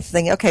that I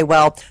think, okay,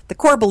 well, the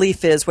core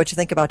belief is what you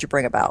think about, you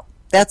bring about.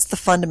 That's the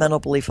fundamental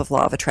belief of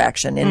law of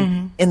attraction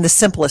in the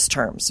simplest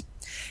terms.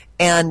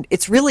 And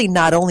it's really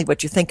not only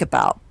what you think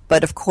about,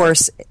 but of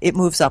course it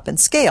moves up in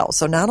scale.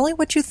 So not only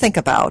what you think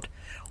about,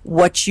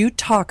 what you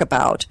talk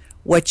about,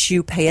 what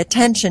you pay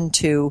attention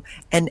to,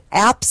 and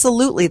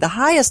absolutely the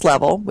highest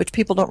level, which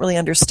people don't really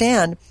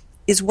understand,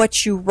 is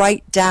what you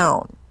write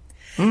down.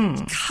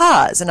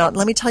 Because, and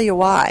let me tell you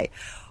why,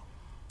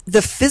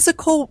 the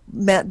physical,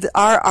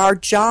 our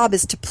job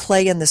is to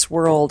play in this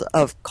world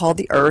called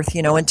the earth,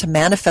 and to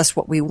manifest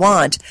what we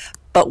want.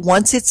 But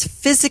once it's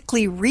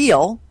physically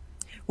real,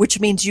 which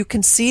means you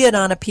can see it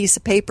on a piece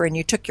of paper and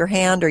you took your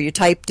hand or you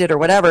typed it or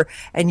whatever,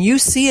 and you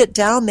see it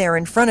down there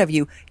in front of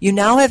you, you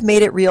now have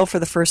made it real for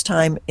the first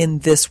time in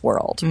this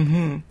world,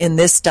 in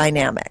this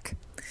dynamic.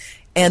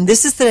 And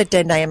this is the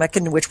dynamic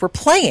in which we're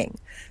playing.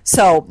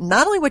 So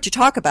not only what you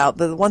talk about,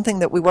 but the one thing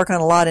that we work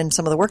on a lot in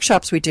some of the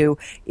workshops we do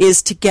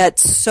is to get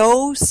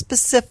so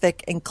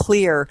specific and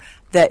clear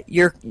that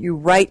you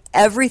write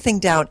everything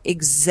down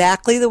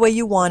exactly the way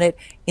you want it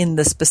in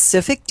the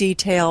specific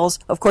details.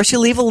 Of course, you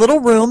leave a little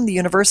room. The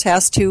universe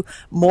has to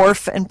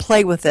morph and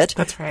play with it.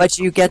 That's right. But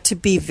you get to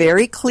be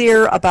very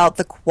clear about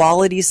the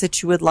qualities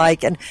that you would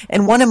like. And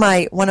one of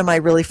my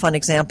really fun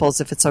examples,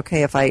 if it's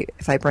okay if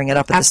I bring it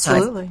up at this time.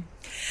 Absolutely.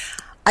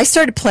 I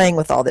started playing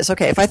with all this.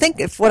 Okay,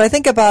 if what I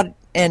think about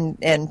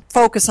and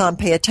focus on,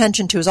 pay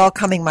attention to is all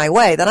coming my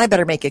way, then I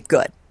better make it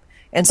good.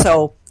 And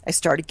so I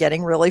started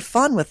getting really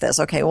fun with this.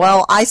 Okay,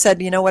 well, I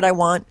said, you know what I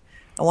want?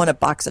 I want a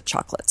box of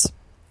chocolates.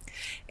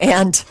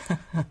 And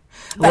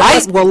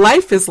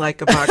life is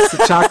like a box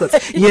of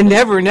chocolates. You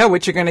never know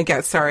what you're going to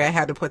get. Sorry, I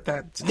had to put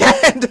that.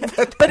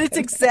 But it's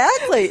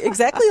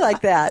exactly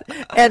like that.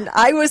 And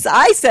I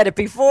said it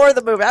before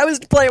the movie. I was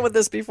playing with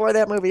this before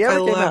that movie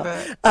ever came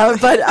out.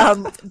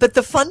 But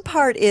the fun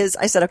part is,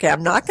 I said, okay,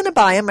 I'm not going to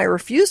buy them. I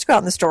refused to go out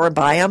in the store and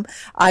buy them.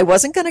 I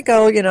wasn't going to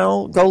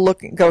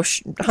go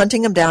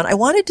hunting them down. I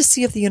wanted to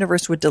see if the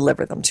universe would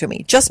deliver them to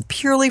me, just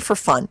purely for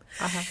fun.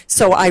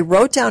 So I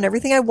wrote down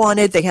everything I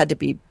wanted. They had to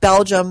be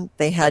Belgium.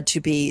 They had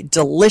to be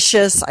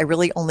delicious. I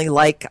really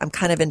I'm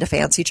kind of into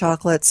fancy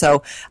chocolate,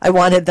 so I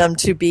wanted them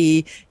to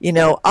be,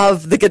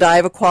 of the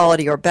Godiva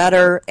quality or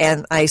better,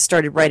 and I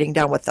started writing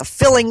down what the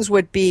fillings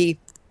would be.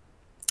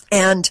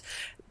 And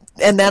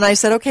then I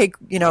said, okay,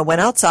 went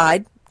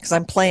outside, because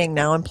I'm playing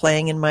now. I'm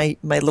playing in my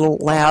little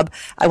lab.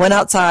 I went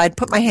outside,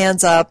 put my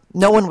hands up.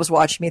 No one was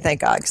watching me, thank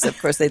God, because of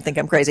course they'd think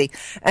I'm crazy.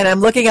 And I'm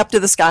looking up to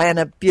the sky on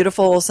a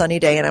beautiful sunny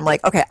day, and I'm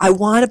like, okay, I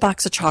want a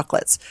box of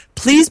chocolates.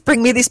 Please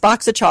bring me these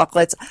box of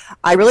chocolates.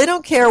 I really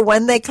don't care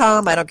when they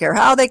come. I don't care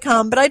how they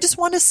come, but I just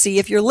want to see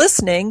if you're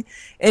listening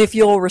and if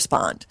you'll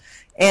respond.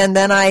 And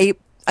then I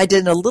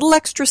did a little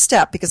extra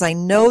step because I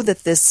know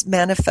that this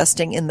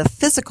manifesting in the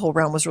physical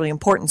realm was really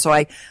important. So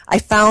I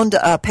found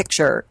a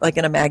picture like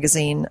in a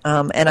magazine,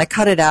 and I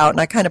cut it out,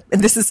 and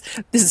and this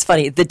is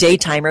funny. The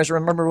daytimers.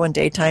 Remember when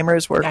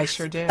daytimers were? I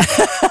sure did.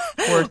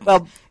 We're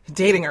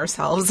dating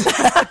ourselves.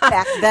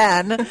 back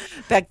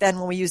then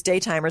when we used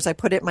daytimers, I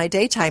put it in my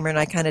daytimer and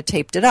I kind of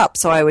taped it up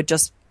so I would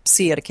just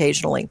see it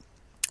occasionally.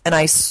 And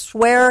I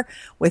swear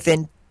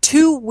within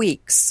 2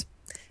 weeks,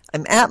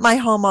 I'm at my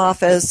home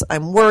office,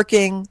 I'm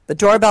working, the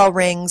doorbell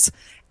rings,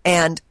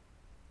 and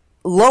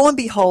lo and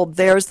behold,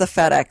 there's the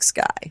FedEx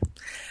guy.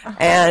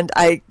 And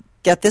I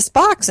get this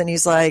box, and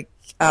he's like,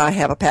 I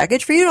have a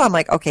package for you. I'm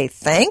like, okay,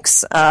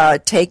 thanks.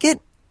 Take it.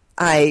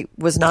 I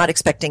was not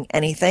expecting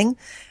anything.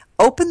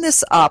 Open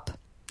this up,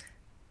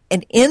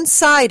 and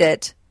inside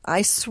it,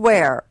 I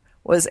swear,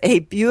 was a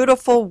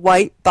beautiful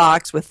white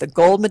box with the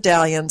gold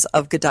medallions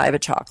of Godiva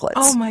chocolates.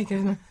 Oh, my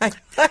goodness.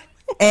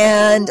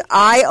 And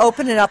I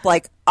opened it up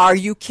like, are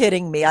you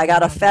kidding me? I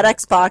got a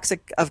FedEx box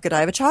of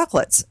Godiva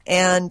chocolates.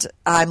 And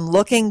I'm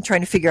looking,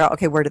 trying to figure out,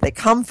 okay, where did they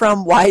come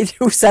from?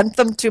 Who sent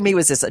them to me?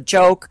 Was this a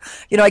joke?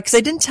 Because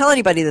I didn't tell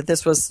anybody that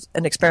this was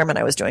an experiment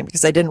I was doing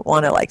because I didn't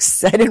want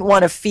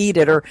to feed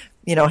it or,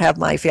 have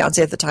my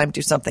fiance at the time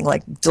do something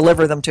like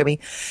deliver them to me.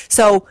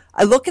 So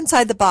I look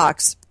inside the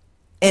box,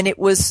 and it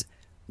was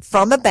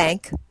from a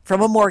bank,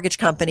 from a mortgage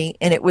company,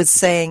 and it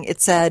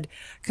said,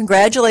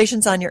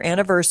 congratulations on your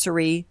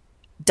anniversary,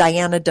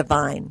 Diana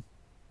Devine.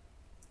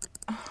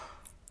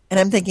 And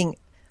I'm thinking,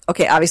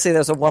 okay, obviously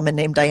there's a woman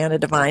named Diana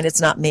Devine.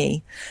 It's not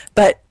me.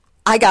 But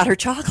I got her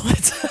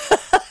chocolates.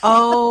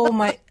 Oh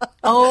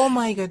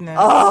my goodness.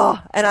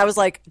 Oh, and I was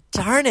like,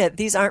 darn it,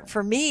 these aren't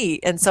for me.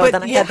 And so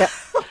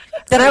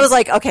then I was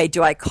like, okay,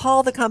 do I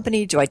call the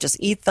company? Do I just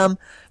eat them?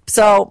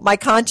 So my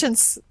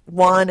conscience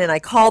won, and I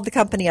called the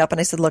company up,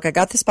 and I said, look, I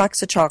got this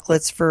box of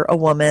chocolates for a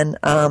woman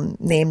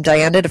named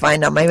Diana Devine.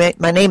 Now,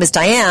 my name is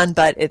Diane,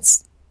 but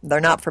they're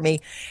not for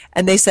me.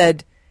 And they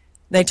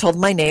told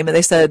my name, and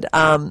they said,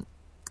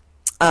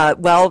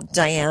 well,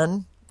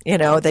 Diane,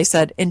 they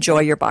said, enjoy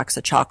your box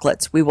of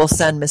chocolates. We will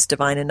send Miss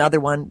Devine another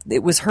one.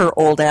 It was her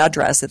old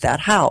address at that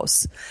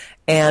house,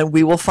 and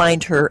we will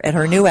find her at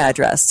her new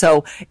address.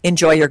 So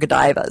enjoy your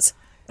Godivas.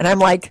 And I'm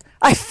like,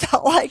 I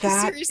felt like,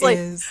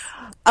 seriously,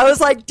 I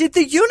was like, did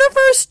the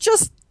universe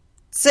just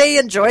say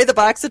enjoy the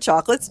box of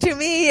chocolates to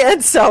me?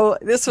 And so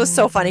this was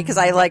so funny because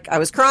I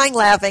was crying,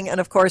 laughing,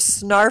 and of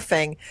course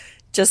snarfing,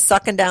 just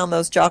sucking down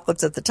those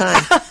chocolates at the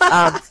time.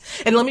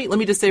 And let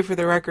me just say for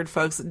the record,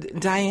 folks,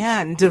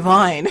 Diane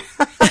Devine,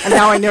 and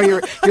now I know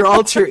your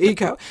alter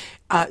ego,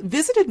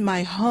 visited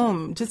my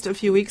home just a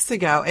few weeks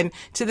ago, and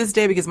to this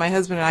day, because my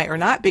husband and I are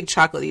not big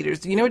chocolate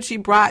eaters, you know what she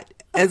brought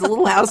as a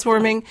little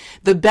housewarming?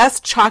 The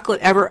best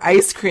chocolate ever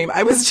ice cream.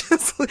 I was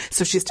just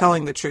so she's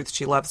telling the truth.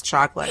 She loves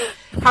chocolate.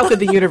 How could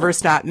the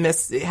universe not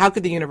miss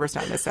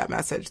that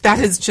message? That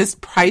is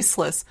just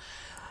priceless.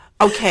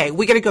 Okay,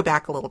 we got to go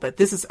back a little bit.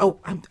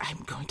 I'm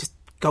going to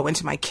go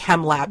into my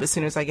chem lab as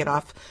soon as I get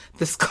off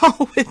this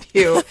call with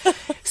you.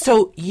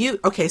 So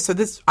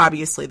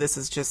this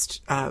is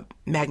just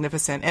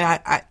magnificent. And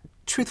I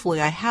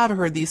truthfully, I have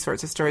heard these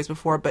sorts of stories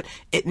before, but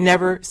it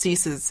never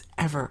ceases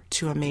ever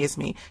to amaze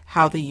me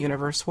how the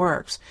universe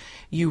works.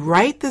 You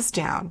write this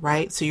down,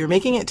 right? So you're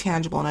making it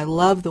tangible. And I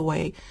love the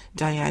way,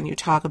 Diane, you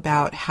talk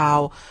about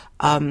how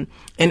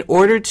in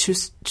order to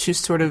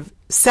sort of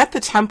set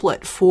the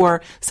template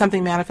for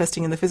something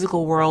manifesting in the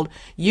physical world,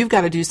 you've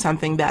got to do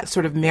something that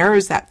sort of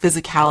mirrors that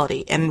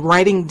physicality. And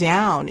writing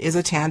down is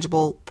a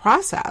tangible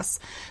process.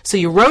 So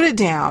you wrote it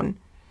down,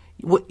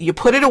 you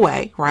put it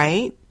away,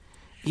 right?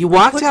 You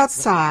walked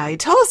outside.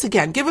 Tell us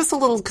again. Give us a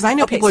little, because I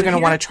know people are going to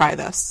want to try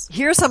this.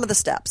 Here are some of the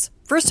steps.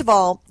 First of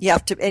all,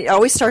 it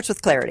always starts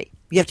with clarity.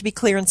 You have to be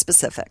clear and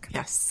specific.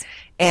 Yes.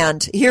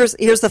 And here's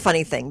the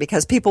funny thing,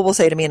 because people will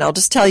say to me, and I'll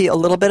just tell you a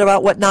little bit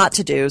about what not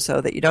to do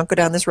so that you don't go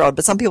down this road.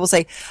 But some people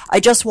say, I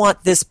just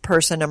want this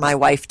person or my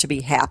wife to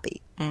be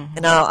happy. Mm-hmm.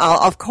 And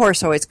I'll of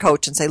course always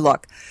coach and say,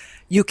 look,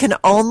 you can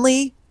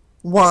only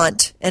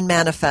want and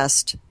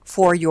manifest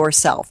for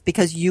yourself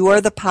because you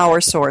are the power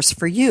source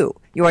for you.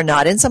 You are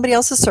not in somebody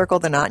else's circle.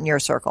 They're not in your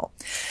circle.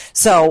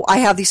 So I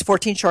have these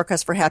 14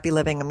 shortcuts for happy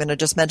living. I'm going to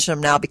just mention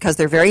them now because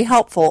they're very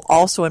helpful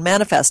also in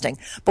manifesting.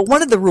 But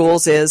one of the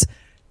rules is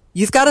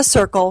you've got a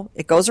circle.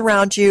 It goes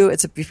around you.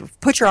 If you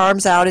put your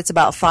arms out, it's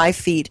about 5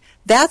 feet.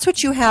 That's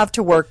what you have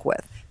to work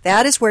with.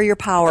 That is where your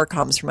power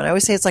comes from. And I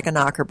always say it's like a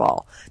knocker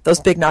ball. Those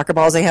big knocker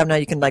balls they have now,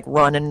 you can like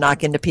run and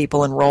knock into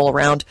people and roll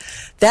around.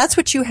 That's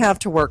what you have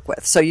to work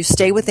with. So you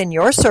stay within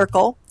your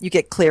circle. You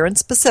get clear and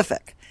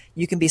specific.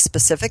 You can be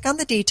specific on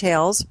the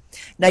details.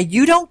 Now,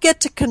 you don't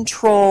get to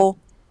control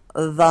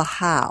the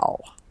how.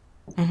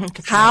 Mm-hmm,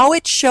 how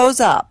it shows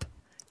up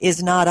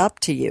is not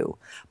up to you.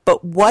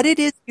 But what it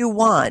is you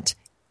want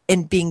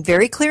and being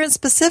very clear and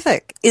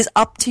specific is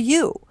up to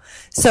you.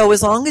 So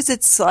as long as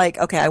it's like,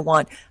 okay, I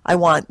want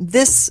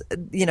this,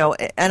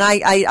 and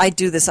I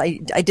do this. I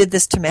did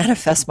this to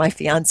manifest my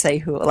fiance,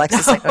 who,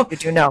 Alexis, I know you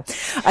do know.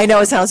 I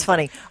know it sounds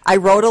funny. I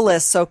wrote a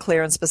list so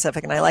clear and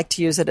specific, and I like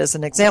to use it as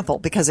an example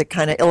because it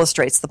kind of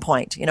illustrates the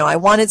point. I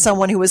wanted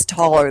someone who was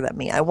taller than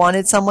me. I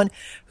wanted someone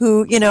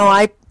who,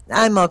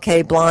 I'm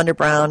okay, blonde or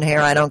brown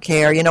hair, I don't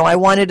care. I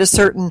wanted a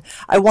certain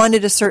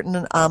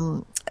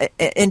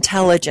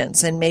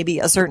intelligence and maybe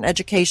a certain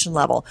education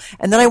level.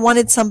 And then I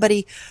wanted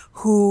somebody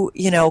who,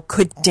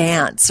 could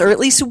dance, or at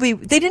least they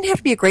didn't have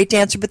to be a great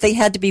dancer, but they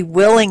had to be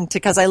willing to,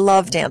 because I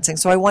love dancing.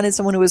 So I wanted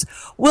someone who was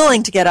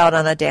willing to get out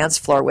on a dance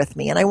floor with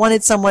me. And I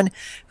wanted someone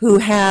who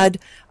had,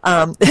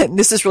 and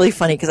this is really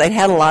funny because I'd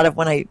had a lot of,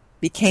 when I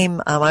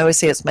became, I always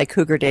say it's my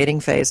cougar dating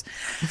phase.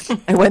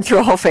 I went through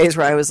a whole phase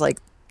where I was like,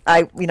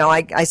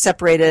 I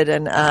separated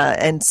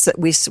and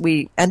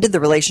we ended the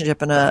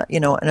relationship in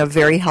a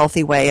very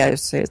healthy way. I would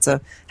say it's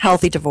a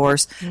healthy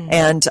divorce.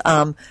 And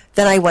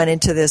then I went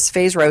into this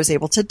phase where I was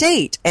able to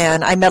date,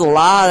 and I met a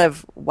lot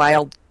of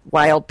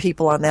wild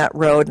people on that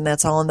road, and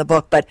that's all in the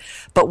book. But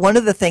one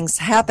of the things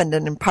happened,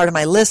 and in part of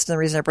my list, and the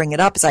reason I bring it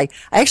up is I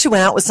actually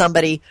went out with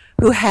somebody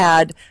who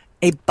had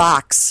a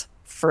box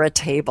for a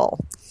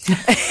table.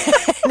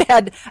 And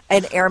had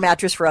an air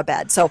mattress for a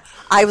bed. So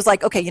I was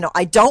like, okay,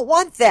 I don't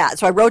want that.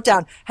 So I wrote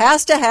down,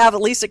 has to have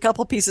at least a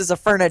couple pieces of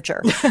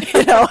furniture,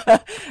 and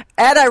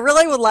I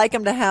really would like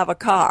him to have a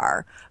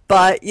car.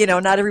 But,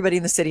 not everybody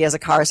in the city has a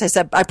car. So I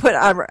said,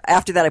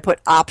 after that, I put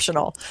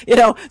optional,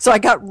 so I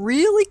got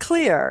really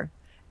clear.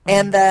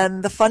 And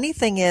then the funny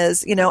thing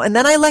is, and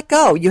then I let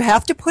go. You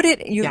have to put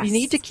it, you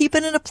need to keep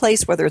it in a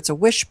place, whether it's a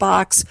wish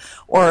box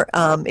or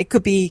it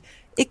could be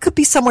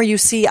somewhere you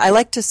see. I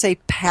like to say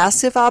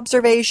passive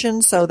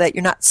observation, so that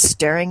you're not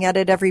staring at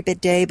it every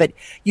day, but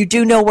you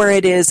do know where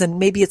it is, and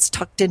maybe it's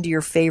tucked into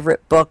your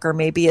favorite book, or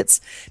maybe it's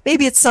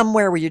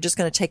somewhere where you're just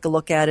going to take a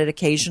look at it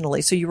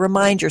occasionally. So you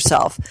remind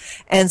yourself.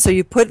 And so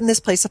you put in this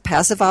place of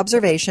passive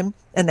observation,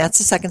 and that's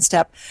the second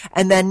step.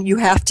 And then you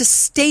have to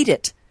state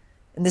it.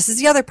 And this is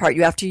the other part.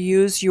 You have to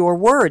use your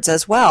words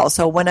as well.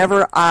 So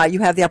whenever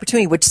you have the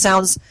opportunity, which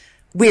sounds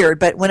weird,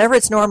 but whenever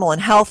it's normal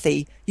and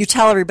healthy, you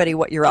tell everybody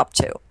what you're up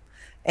to.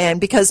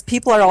 And because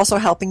people are also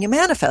helping you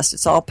manifest.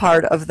 It's all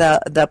part of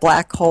the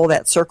black hole,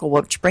 that circle,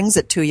 which brings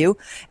it to you.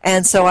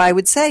 And so I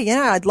would say,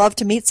 I'd love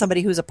to meet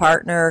somebody who's a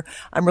partner.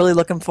 I'm really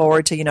looking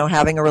forward to,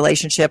 having a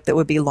relationship that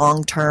would be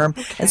long term.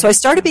 Okay. And so I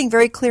started being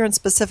very clear and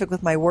specific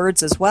with my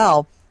words as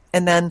well.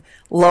 And then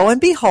lo and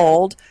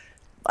behold,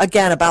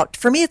 again,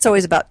 for me, it's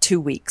always about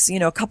 2 weeks.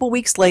 A couple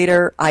weeks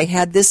later, I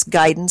had this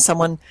guidance.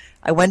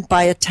 I went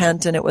by a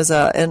tent, and it was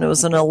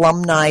an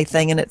alumni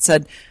thing, and it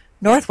said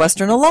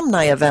Northwestern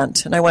Alumni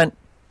Event. And I went,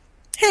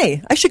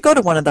 hey, I should go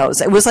to one of those.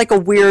 It was like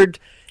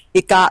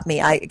it got me.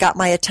 It got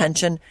my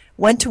attention.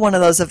 Went to one of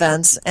those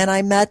events, and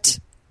I met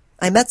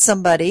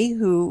somebody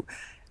who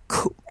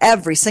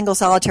every single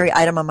solitary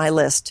item on my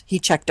list he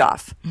checked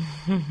off.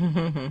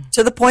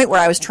 To the point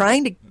where I was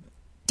trying to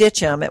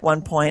ditch him at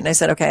one point, and I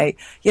said, okay,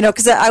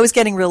 because I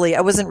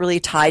wasn't really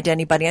tied to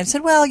anybody. And I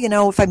said, well,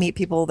 if I meet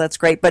people, that's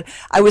great. But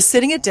I was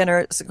sitting at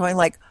dinner going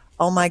like,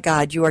 oh my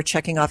God, you are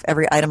checking off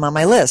every item on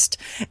my list.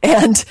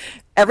 And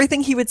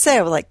everything he would say,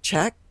 I was like,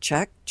 check,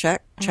 check,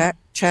 check, check,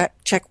 check,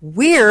 check.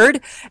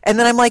 Weird. And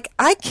then I'm like,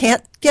 I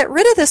can't get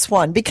rid of this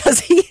one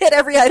because he hit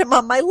every item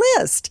on my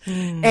list.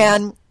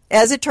 And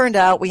as it turned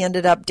out, we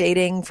ended up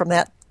dating from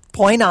that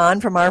point on,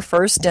 from our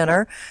first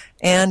dinner.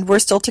 And we're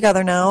still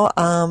together now.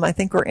 I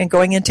think we're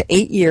going into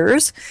 8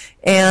 years.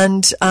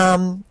 And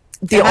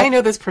I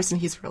know this person.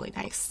 He's really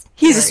nice.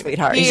 He's a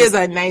sweetheart. He is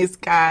a nice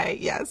guy.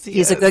 Yes,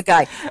 he's a good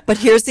guy. But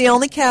here's the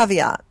only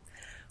caveat.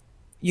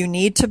 You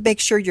need to make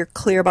sure you're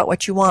clear about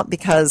what you want,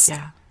 because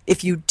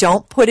if you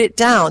don't put it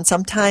down,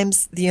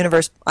 sometimes the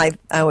universe, I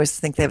always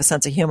think they have a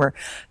sense of humor.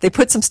 They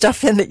put some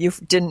stuff in that you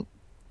didn't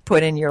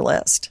put in your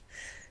list.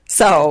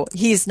 So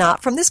he's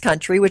not from this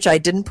country, which I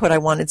didn't put. I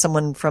wanted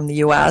someone from the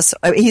U.S.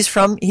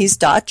 He's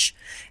Dutch.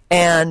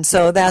 And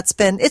so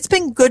it's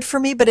been good for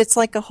me, but it's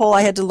like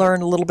I had to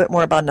learn a little bit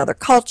more about another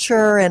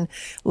culture and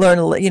learn,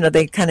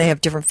 they kind of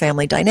have different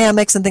family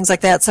dynamics and things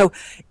like that. So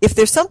if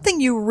there's something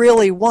you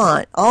really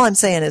want, all I'm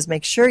saying is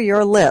make sure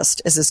your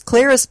list is as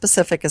clear, as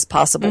specific as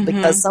possible,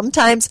 because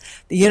sometimes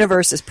the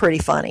universe is pretty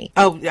funny.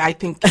 Oh, I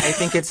think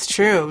it's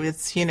true.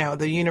 It's,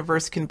 the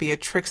universe can be a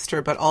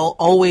trickster, but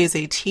always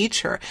a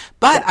teacher.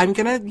 But I'm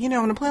going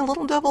to play a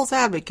little devil's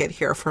advocate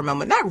here for a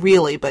moment. Not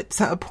really,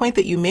 but a point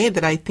that you made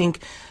that I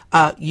think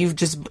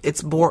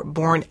it's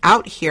borne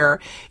out here.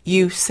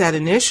 You said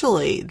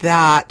initially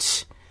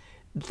that,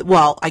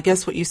 well, I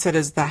guess what you said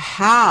is the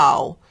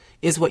how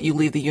is what you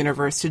leave the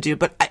universe to do.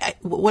 But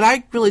what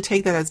I really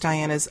take that as,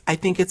 Diane, is I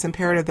think it's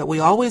imperative that we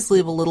always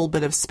leave a little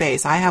bit of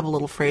space. I have a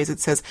little phrase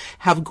that says,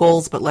 have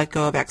goals but let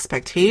go of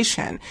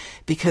expectation.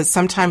 Because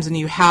sometimes when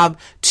you have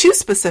too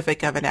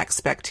specific of an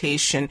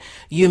expectation,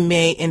 you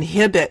may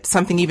inhibit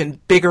something even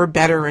bigger,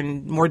 better,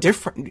 and more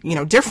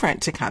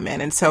different to come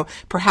in. And so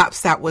perhaps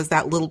that was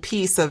that little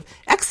piece of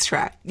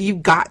extra. You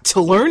got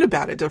to learn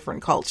about a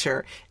different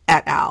culture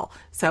et al.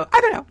 So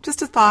I don't know,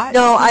 just a thought.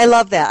 No, I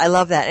love that.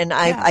 And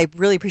I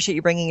really appreciate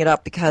you bringing it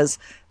up, because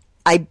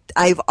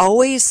I've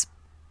always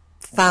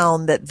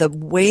found that the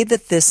way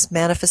that this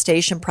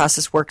manifestation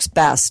process works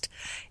best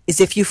is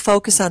if you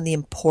focus on the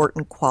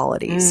important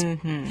qualities.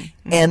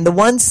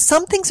 And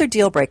some things are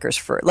deal breakers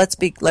for, let's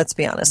be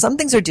honest. Some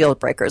things are deal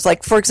breakers.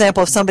 Like, for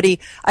example, if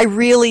I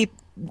really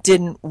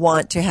didn't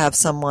want to have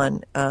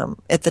someone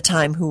at the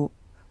time who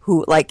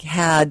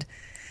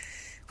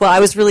Well, I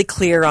was really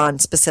clear on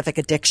specific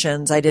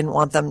addictions. I didn't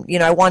want them,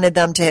 I wanted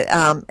them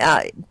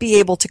to be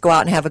able to go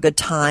out and have a good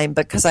time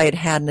because I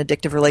had an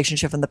addictive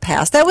relationship in the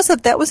past. That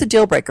was a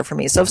deal breaker for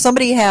me. So if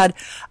somebody had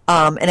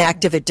an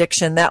active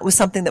addiction, that was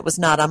something that was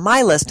not on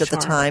my list at the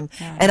time,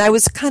 and I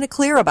was kind of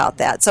clear about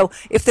that. So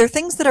if there are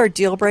things that are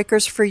deal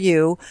breakers for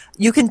you,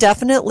 you can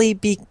definitely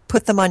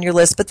put them on your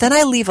list. But then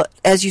I leave,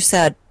 as you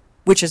said,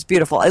 which is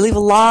beautiful. I leave a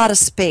lot of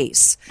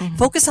space.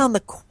 Focus on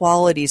the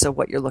qualities of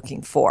what you're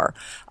looking for,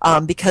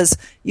 because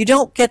you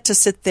don't get to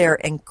sit there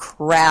and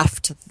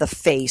craft the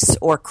face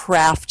or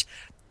craft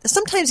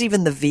sometimes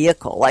even the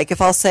vehicle. Like if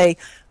I'll say,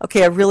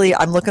 okay,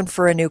 I'm looking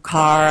for a new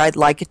car. I'd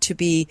like it to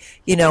be,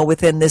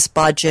 within this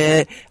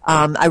budget.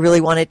 I really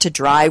want it to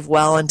drive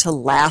well and to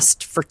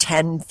last for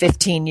 10,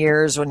 15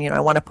 years when, I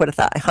want to put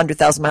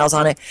 100,000 miles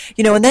on it,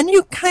 and then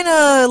you kind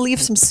of leave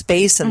some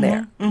space in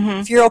there.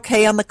 If you're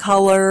okay on the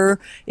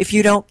color, if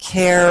you don't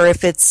care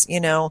if it's,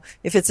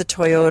 if it's a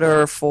Toyota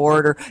or a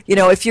Ford or,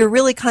 if you're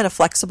really kind of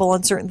flexible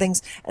on certain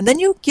things, and then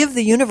you give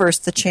the universe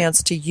the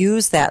chance to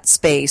use that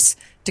space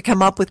to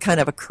come up with kind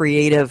of a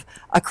creative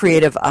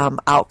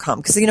outcome,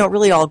 because it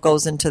really all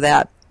goes into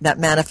that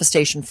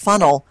manifestation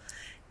funnel.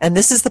 And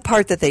this is the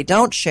part that they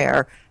don't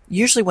share.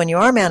 Usually, when you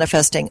are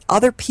manifesting,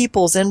 other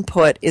people's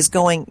input is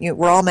going.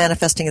 We're all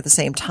manifesting at the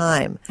same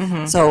time.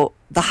 So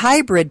the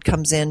hybrid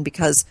comes in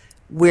because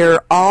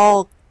we're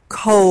all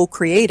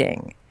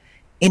co-creating.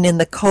 And in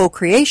the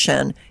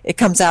co-creation, it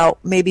comes out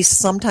maybe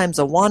sometimes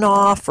a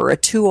one-off or a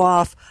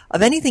two-off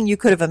of anything you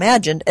could have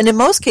imagined. And in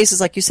most cases,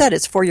 like you said,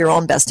 it's for your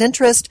own best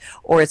interest,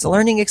 or it's a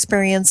learning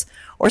experience,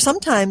 or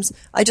sometimes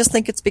I just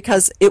think it's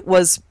because it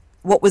was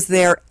what was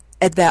there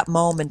at that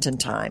moment in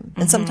time.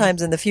 And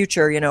sometimes in the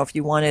future, if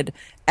you wanted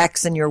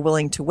X and you're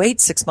willing to wait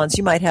 6 months,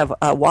 you might have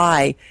a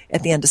Y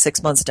at the end of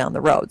 6 months down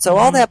the road. So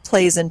all that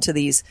plays into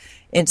these.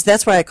 And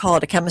that's why I call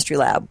it a chemistry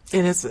lab.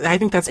 It is. I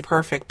think that's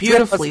perfect.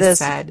 Beautifully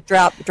said.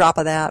 Drop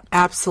of that.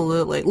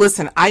 Absolutely.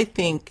 Listen, I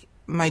think,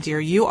 my dear,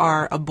 you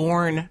are a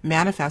born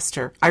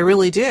manifester. I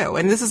really do.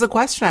 And this is a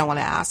question I want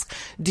to ask.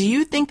 Do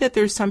you think that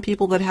there's some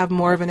people that have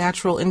more of a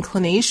natural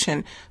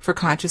inclination for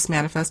conscious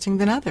manifesting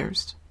than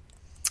others?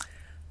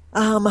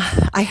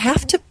 I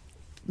have to.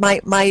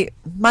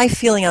 My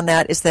feeling on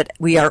that is that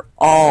we are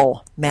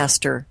all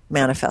master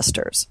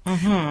manifestors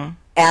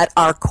at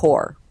our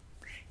core.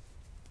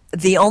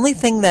 The only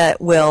thing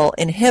that will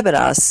inhibit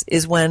us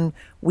is when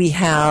we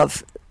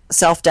have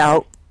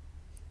self-doubt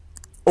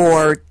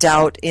or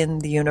doubt in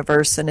the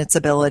universe and its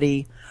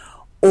ability,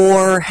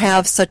 or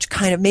have such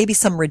kind of maybe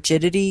some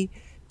rigidity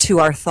to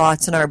our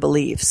thoughts and our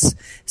beliefs.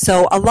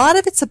 So a lot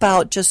of it's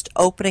about just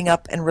opening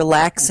up and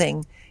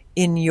relaxing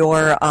in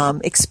your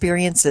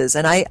experiences.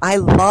 And I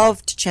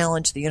love to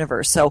challenge the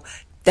universe. So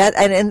that,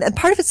 and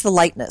part of it's the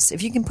lightness.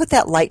 If you can put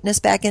that lightness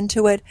back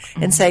into it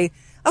and say,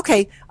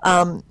 okay,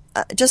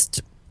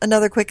 just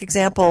another quick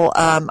example.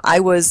 I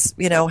was,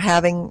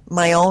 having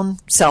my own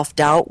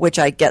self-doubt, which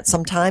I get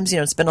sometimes.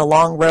 It's been a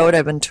long road.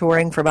 I've been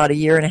touring for about a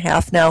year and a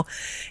half now.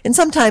 And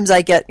sometimes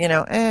I get,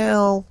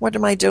 what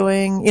am I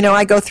doing?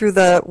 I go through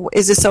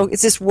is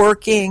this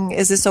working?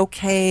 Is this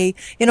okay?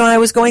 I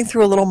was going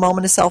through a little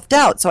moment of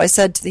self-doubt. So I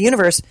said to the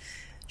universe,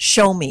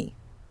 show me.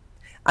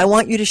 I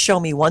want you to show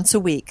me once a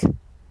week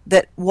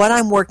that what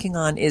I'm working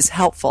on is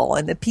helpful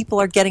and that people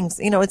are getting,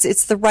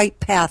 it's the right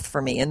path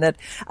for me, and that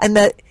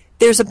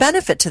there's a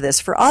benefit to this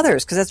for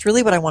others, because that's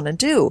really what I want to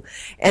do.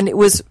 And it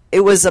was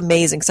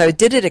amazing. So I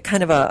did it at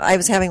I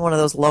was having one of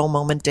those low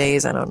moment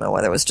days. I don't know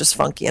whether it was just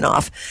funky and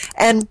off.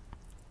 And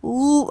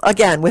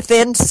again,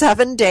 within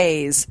 7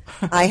 days,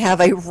 I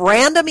have a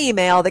random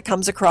email that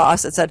comes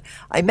across that said,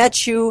 I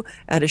met you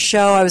at a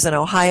show. I was in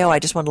Ohio. I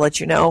just want to let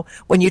you know,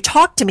 when you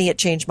talked to me, it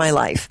changed my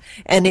life.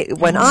 And it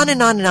went on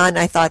and on and on. And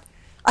I thought,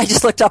 I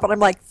just looked up and I'm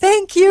like,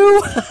 thank you.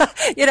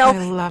 I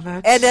love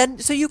it. And then,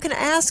 so you can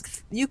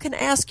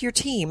ask your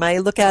team. I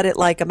look at it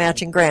like a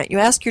matching grant. You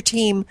ask your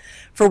team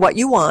for what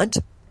you want,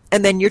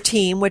 and then your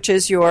team, which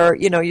is your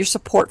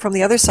support from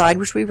the other side,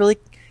 which we really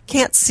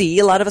can't see.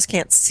 A lot of us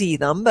can't see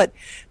them, but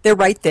they're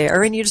right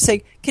there. And you just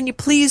say, can you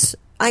please,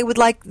 I would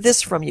like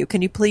this from you.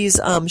 Can you please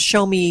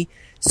show me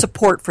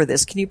support for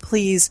this? Can you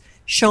please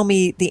show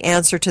me the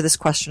answer to this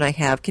question I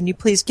have? Can you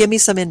please give me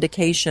some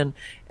indication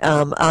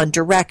on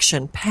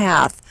direction,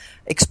 path,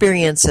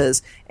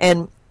 experiences?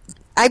 And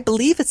I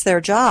believe it's their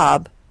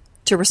job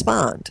to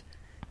respond.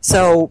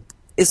 So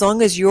as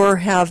long as you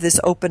have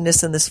this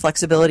openness and this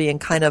flexibility and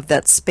kind of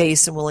that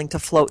space and willing to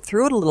float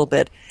through it a little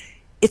bit,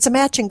 it's a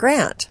matching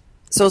grant.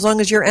 So as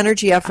long as your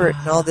energy, effort,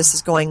 and all this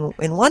is going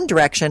in one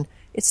direction,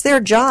 it's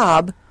their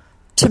job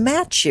to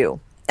match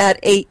you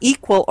at a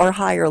equal or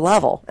higher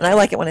level. And I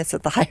like it when it's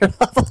at the higher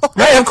level.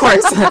 Right, of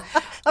course.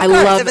 I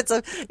love if it's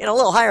a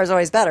little higher is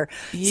always better.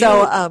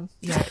 Yeah,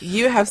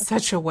 you have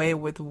such a way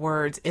with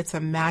words. It's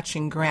a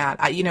matching grant.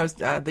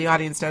 The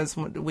audience knows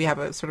we have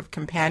a sort of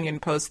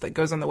companion post that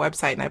goes on the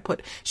website, and I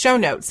put show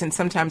notes, and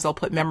sometimes I'll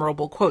put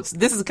memorable quotes.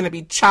 This is going to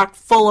be chock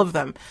full of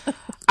them.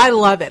 I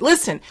love it.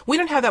 Listen, we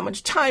don't have that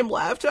much time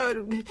left. I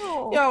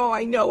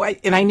know.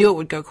 I knew it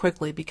would go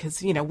quickly because,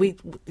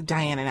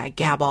 Diane and I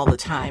gab all the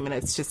time, and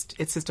it's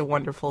just a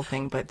wonderful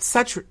thing. But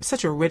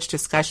such a rich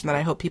discussion that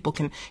I hope people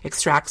can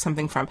extract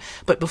something from.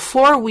 But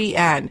before we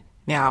end,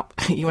 now,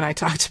 you and I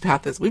talked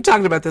about this. We've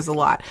talked about this a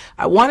lot.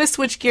 I want to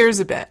switch gears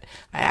a bit.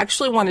 I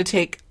actually want to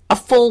take a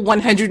full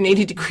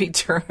 180-degree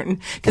turn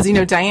because,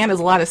 Diane has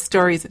a lot of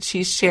stories that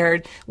she's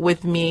shared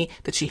with me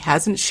that she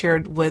hasn't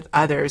shared with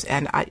others.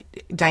 And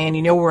Diane,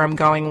 you know where I'm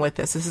going with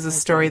this. This is a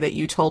story that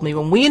you told me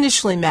when we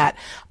initially met.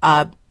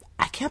 I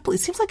can't believe,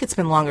 it seems like it's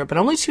been longer, but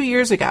only 2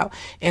 years ago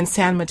in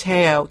San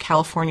Mateo,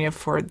 California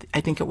for,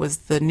 I think it was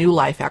the New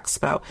Life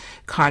Expo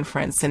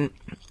conference. And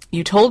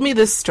you told me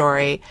this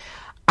story.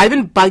 I've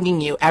been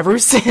bugging you ever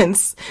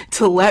since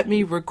to let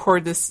me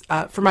record this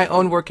for my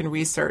own work and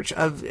research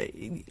of,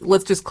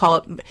 let's just call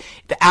it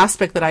the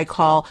aspect that I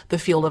call the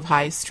field of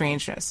high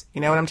strangeness.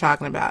 You know what I'm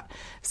talking about?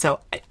 So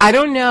I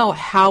don't know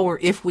how or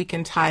if we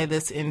can tie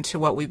this into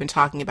what we've been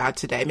talking about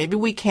today. Maybe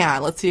we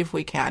can. Let's see if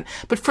we can.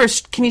 But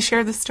first, can you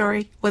share the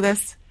story with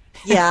us?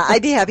 Yeah,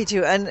 I'd be happy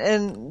to.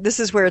 And this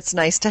is where it's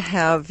nice to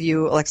have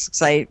you, Alexis,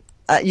 because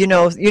you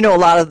know a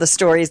lot of the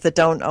stories that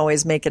don't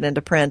always make it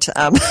into print.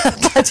 I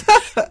like so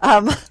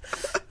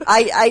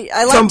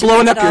I'm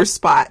blowing up your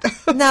spot.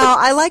 No,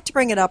 I like to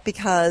bring it up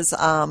because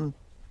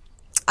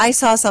I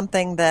saw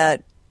something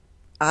that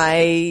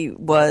I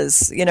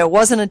was, it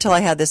wasn't until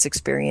I had this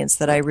experience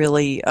that I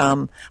really,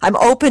 I'm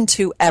open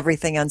to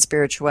everything on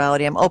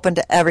spirituality. I'm open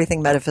to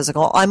everything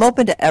metaphysical. I'm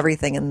open to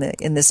everything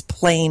in this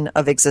plane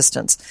of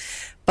existence.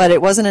 But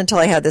it wasn't until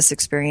I had this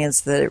experience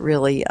that it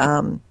really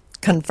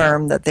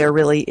confirmed that there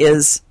really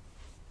is,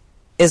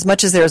 as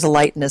much as there's a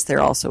lightness, there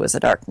also is a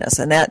darkness,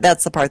 and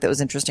that's the part that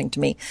was interesting to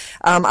me.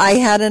 I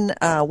had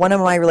one of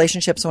my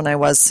relationships when I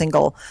was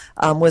single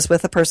was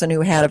with a person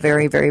who had a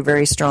very, very,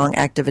 very strong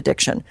active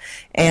addiction,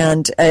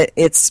 and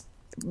it's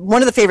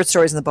one of the favorite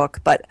stories in the book.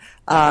 But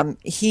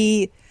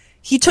he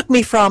took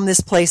me from this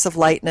place of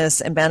lightness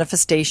and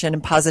manifestation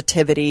and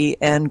positivity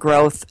and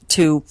growth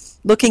to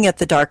looking at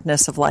the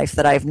darkness of life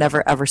that I've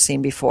never ever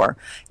seen before.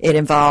 It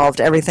involved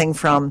everything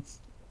from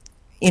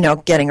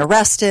getting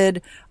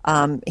arrested.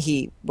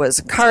 He was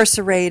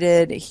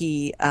incarcerated.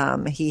 He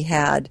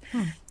had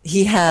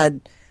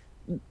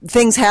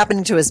things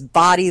happening to his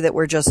body that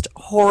were just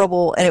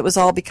horrible, and it was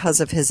all because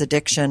of his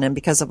addiction and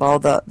because of all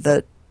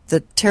the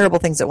terrible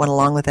things that went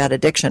along with that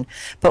addiction.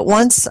 But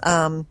once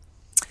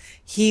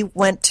he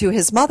went to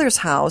his mother's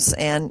house,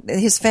 and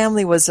his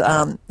family was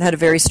had a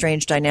very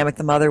strange dynamic.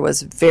 The mother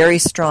was very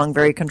strong,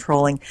 very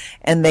controlling,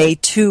 and they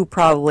too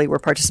probably were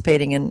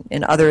participating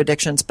in other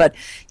addictions. But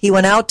he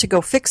went out to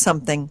go fix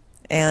something,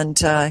 and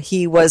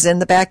he was in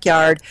the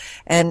backyard,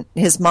 and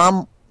his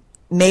mom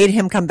made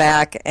him come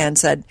back and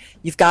said,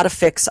 "You've got to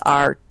fix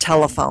our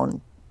telephone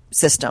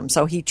system."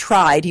 So he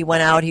tried. He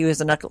went out. He was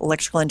an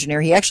electrical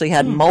engineer. He actually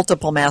had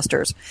multiple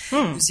masters.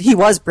 He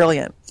was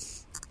brilliant.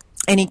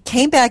 And he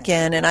came back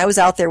in, and I was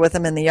out there with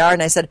him in the yard,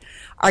 and I said,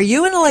 "Are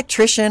you an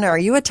electrician? Are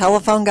you a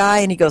telephone guy?"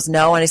 And he goes,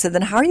 "No." And I said,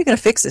 "Then how are you going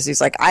to fix this?"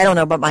 He's like, "I don't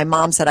know, but my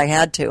mom said I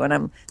had to."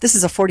 And this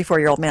is a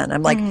 44-year-old man.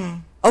 I'm like,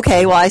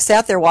 okay, well, I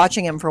sat there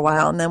watching him for a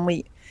while, and then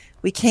we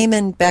came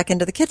in back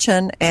into the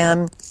kitchen,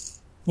 and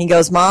he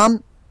goes,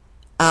 "Mom,"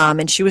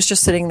 and she was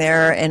just sitting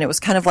there, and it was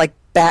kind of like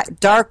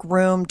dark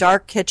room,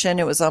 dark kitchen.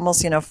 It was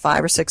almost,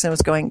 5 or 6, and it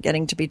was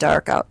getting to be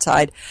dark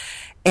outside.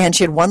 And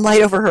she had one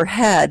light over her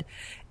head,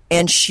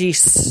 and she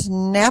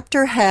snapped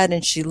her head,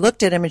 and she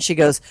looked at him, and she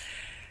goes,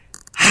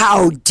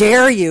 "How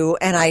dare you?"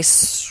 And I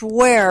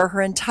swear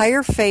her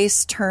entire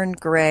face turned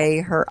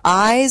gray. Her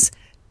eyes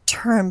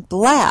turned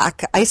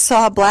black. I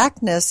saw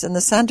blackness in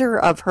the center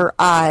of her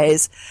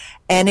eyes,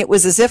 and it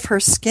was as if her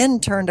skin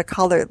turned a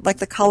color, like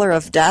the color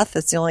of death.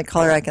 It's the only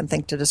color I can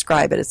think to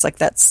describe it. It's like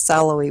that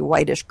sallowy,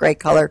 whitish gray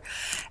color.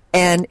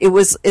 And it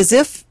was as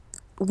if,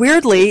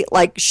 weirdly,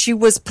 like she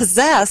was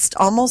possessed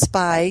almost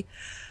by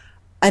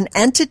an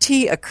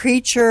entity, a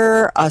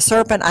creature, a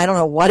serpent, I don't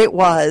know what it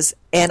was,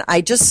 and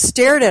I just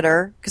stared at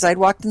her because I'd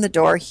walked in the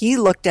door. He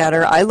looked at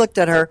her, I looked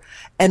at her,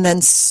 and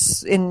then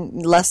in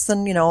less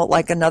than,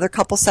 like another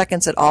couple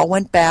seconds, it all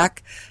went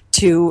back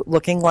to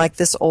looking like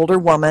this older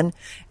woman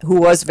who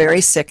was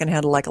very sick and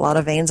had like a lot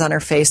of veins on her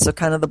face, so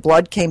kind of the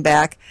blood came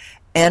back,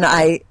 and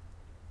I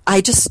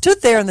just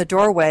stood there in the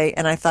doorway,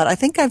 and I thought, I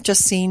think I've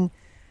just seen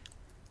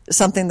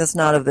something that's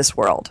not of this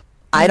world.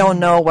 I don't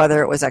know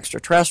whether it was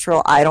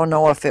extraterrestrial. I don't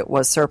know if it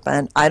was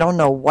serpent. I don't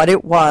know what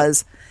it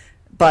was.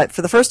 But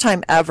for the first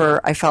time ever,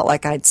 I felt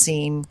like I'd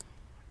seen,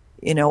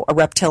 a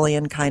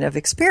reptilian kind of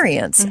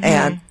experience.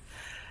 And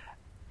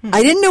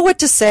I didn't know what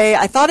to say.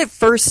 I thought at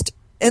first,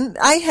 and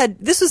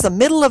this was the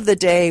middle of the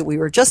day. We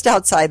were just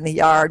outside in the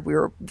yard. We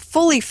were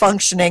fully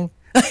functioning.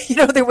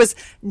 There was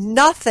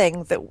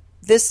nothing that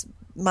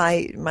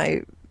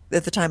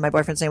at the time, my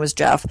boyfriend's name was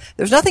Jeff.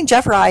 There was nothing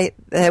Jeff or I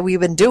that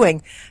we've been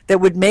doing that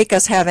would make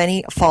us have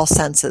any false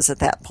senses at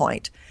that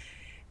point.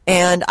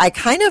 And I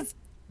kind of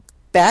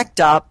backed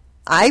up.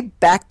 I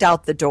backed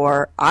out the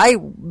door. I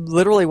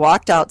literally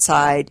walked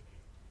outside.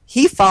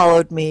 he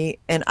followed me,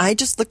 and I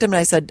just looked at him and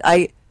I said,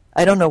 I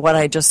don't know what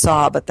I just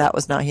saw, but that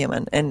was not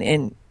human.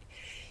 And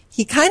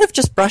he kind of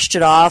just brushed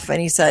it off, and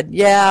he said,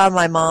 yeah,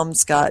 my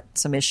mom's got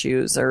some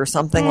issues or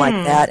something like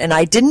that. And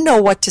I didn't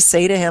know what to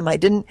say to him.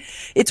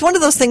 It's one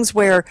of those things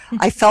where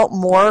I felt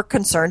more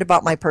concerned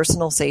about my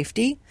personal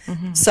safety.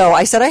 So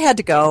I said I had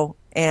to go,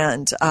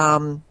 and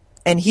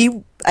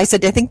I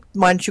said, I think,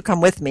 why don't you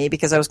come with me?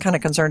 Because I was kind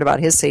of concerned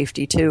about his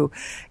safety too.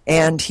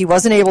 And he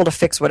wasn't able to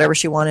fix whatever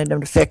she wanted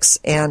him to fix.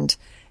 And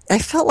I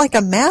felt like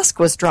a mask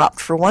was dropped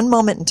for one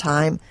moment in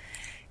time.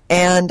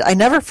 And I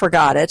never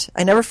forgot it.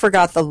 I never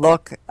forgot the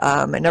look.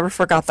 I never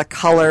forgot the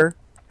color.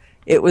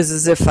 It was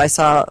as if I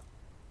saw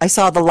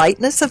the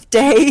lightness of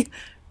day,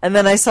 and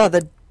then I saw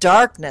the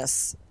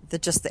darkness,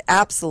 just the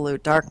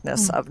absolute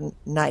darkness of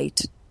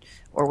night,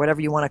 or whatever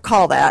you want to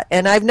call that.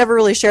 And I've never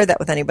really shared that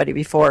with anybody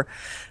before,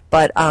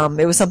 but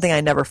it was something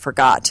I never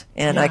forgot.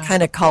 And I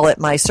kind of call it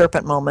my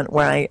serpent moment,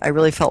 where I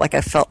really felt like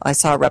I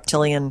saw a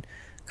reptilian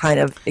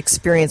kind of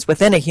experience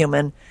within a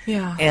human.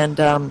 Yeah. And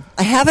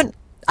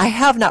I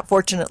have not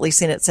fortunately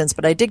seen it since,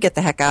 but I did get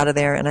the heck out of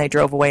there, and I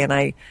drove away, and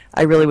I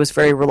really was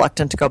very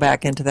reluctant to go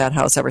back into that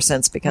house ever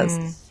since, because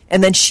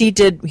and then she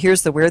did,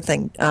 here's the weird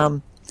thing,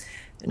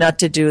 not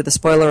to do the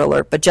spoiler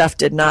alert, but Jeff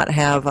did not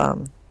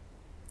have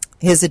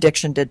his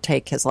addiction did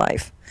take his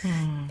life.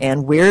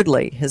 And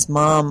weirdly, his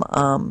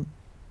mom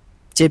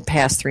did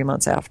pass 3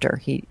 months after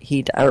he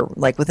or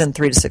like within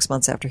 3 to 6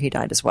 months after he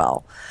died as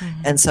well.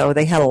 And so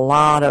they had a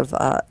lot of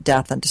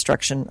death and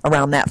destruction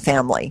around that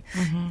family.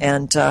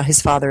 And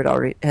his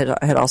father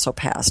had also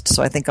passed.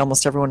 So I think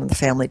almost everyone in the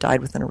family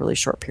died within a really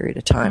short period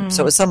of time.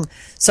 So it was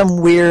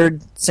some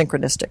weird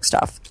synchronistic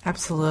stuff.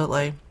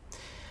 Absolutely.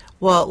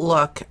 Well,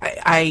 look,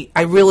 I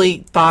really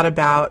thought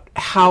about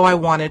how I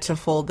wanted to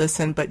fold this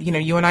in, but,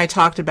 you and I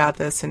talked about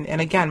this, and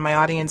again, my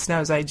audience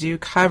knows I do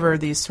cover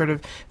these sort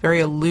of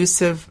very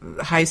elusive,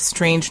 high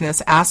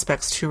strangeness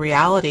aspects to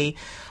reality,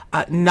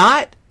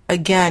 not,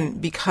 again,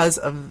 because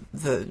of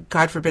the,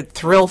 God forbid,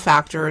 thrill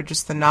factor or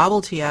just the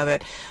novelty of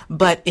it,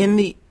 but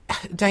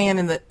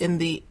Diane, in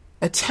the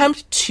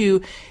attempt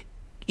to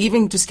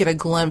even just get a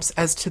glimpse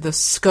as to the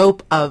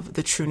scope of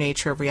the true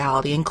nature of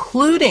reality,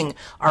 including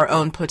our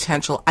own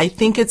potential, I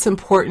think it's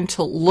important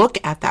to look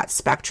at that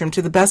spectrum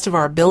to the best of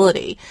our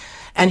ability.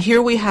 And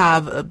here we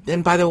have,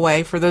 and by the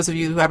way, for those of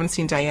you who haven't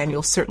seen Diane,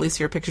 you'll certainly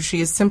see her picture.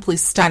 She is simply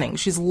stunning.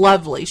 She's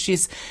lovely.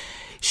 She's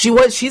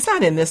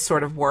not in this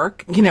sort of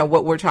work,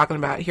 what we're talking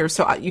about here.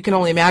 So you can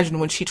only imagine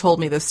when she told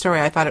me this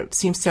story, I thought it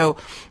seemed so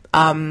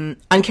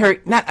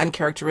not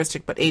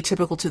uncharacteristic, but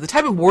atypical to the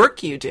type of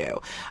work you do.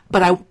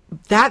 But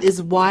that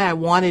is why I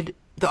wanted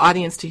the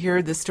audience to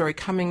hear this story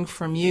coming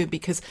from you,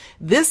 because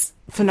this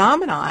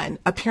phenomenon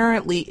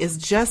apparently is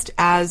just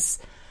as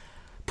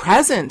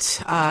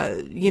present,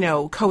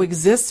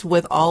 coexists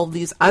with all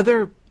these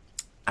other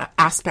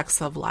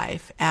aspects of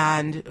life,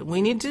 and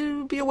we need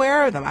to be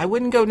aware of them. I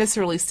wouldn't go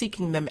necessarily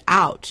seeking them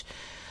out,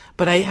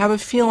 but I have a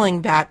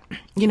feeling that,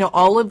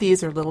 all of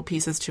these are little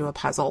pieces to a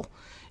puzzle.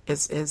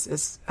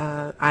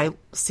 I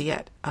see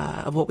it,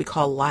 of what we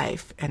call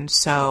life. And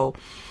so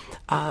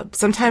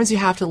sometimes you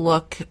have to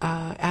look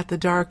at the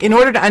dark in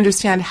order to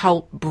understand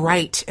how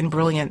bright and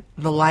brilliant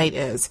the light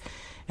is.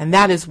 And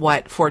that is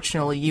what,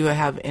 fortunately, you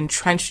have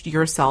entrenched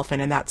yourself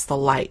in, and that's the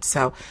light.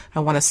 So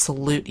I want to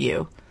salute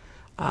you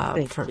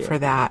for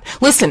that.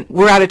 Listen,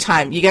 we're out of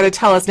time. You got to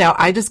tell us now.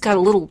 I just got a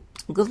little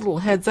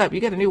heads up. You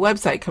got a new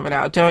website coming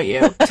out, don't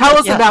you? Tell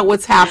us about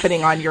what's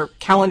happening on your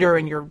calendar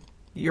and your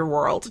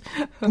world.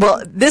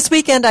 Well, this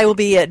weekend I will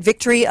be at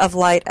Victory of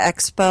Light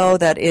Expo.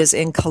 That is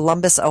in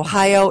Columbus,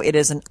 Ohio. It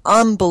is an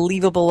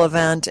unbelievable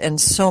event,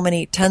 and so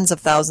many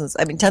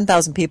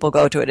 10,000 people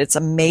go to it. It's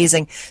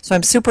amazing. So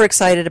I'm super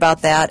excited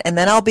about that. And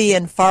then I'll be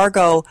in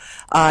Fargo,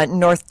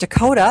 North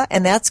Dakota,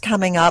 and that's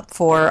coming up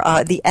for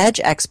the Edge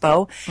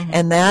Expo.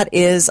 And that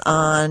is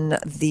on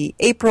the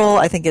April,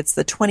 I think it's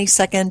the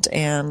 22nd,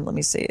 and let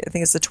me see, I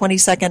think it's the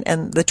 22nd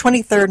and the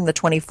 23rd and the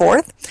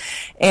 24th.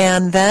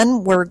 And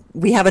then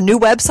we have a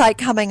new website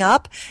coming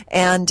up,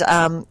 and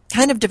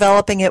kind of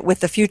developing it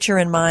with the future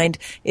in mind.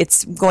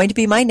 It's going to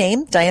be my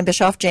name, Diane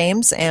Bischoff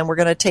James, and we're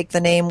going to take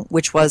the name,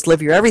 which was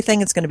Live Your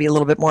Everything. It's going to be a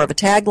little bit more of a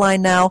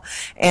tagline now,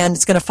 and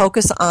it's going to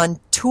focus on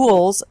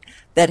tools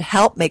that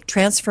help make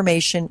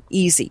transformation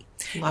easy.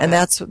 And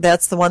that's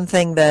the one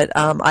thing that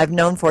I've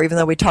known for, even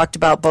though we talked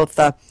about both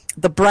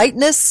the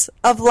brightness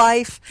of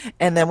life,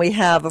 and then we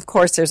have, of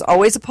course, there's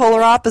always a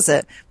polar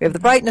opposite. We have the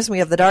brightness and we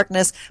have the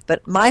darkness,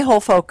 but my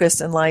whole focus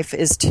in life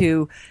is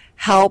to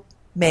help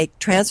make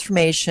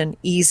transformation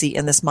easy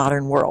in this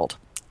modern world.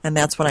 And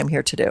that's what I'm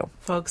here to do.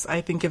 Folks,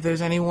 I think if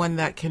there's anyone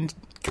that can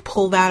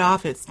pull that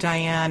off, it's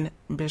Diane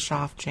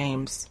Bischoff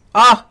James.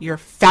 Oh, you're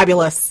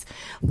fabulous.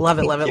 Love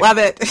it, love it, love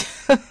it.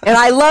 And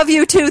I love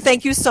you too.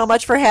 Thank you so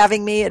much for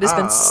having me. It has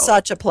been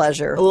such a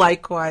pleasure.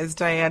 Likewise,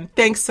 Diane.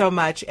 Thanks so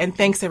much. And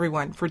thanks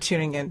everyone for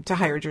tuning in to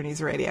Higher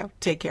Journeys Radio.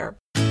 Take care.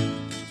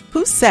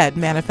 Who said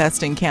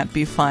manifesting can't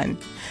be fun?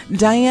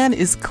 Diane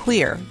is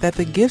clear that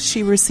the gifts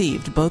she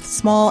received, both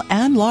small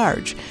and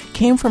large,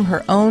 came from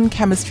her own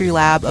chemistry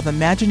lab of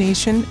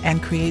imagination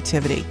and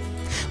creativity.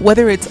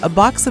 Whether it's a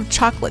box of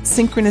chocolate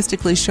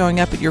synchronistically showing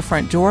up at your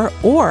front door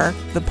or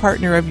the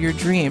partner of your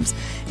dreams,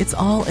 it's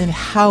all in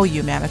how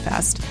you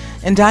manifest.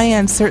 And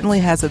Diane certainly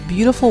has a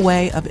beautiful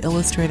way of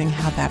illustrating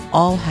how that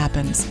all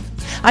happens.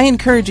 I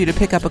encourage you to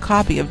pick up a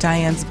copy of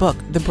Diane's book,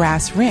 The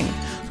Brass Ring,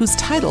 whose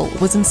title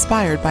was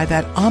inspired by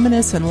that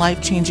ominous and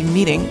life-changing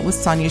meeting with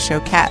Sonia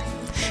Choquette.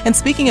 And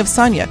speaking of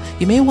Sonia,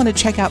 you may want to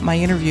check out my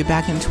interview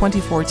back in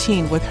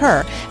 2014 with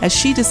her as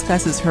she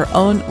discusses her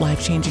own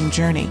life-changing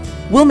journey.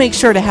 We'll make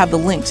sure to have the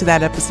link to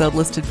that episode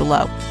listed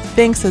below.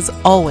 Thanks as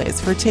always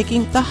for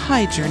taking the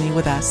high journey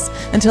with us.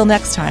 Until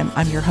next time,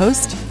 I'm your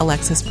host,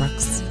 Alexis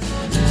Brooks.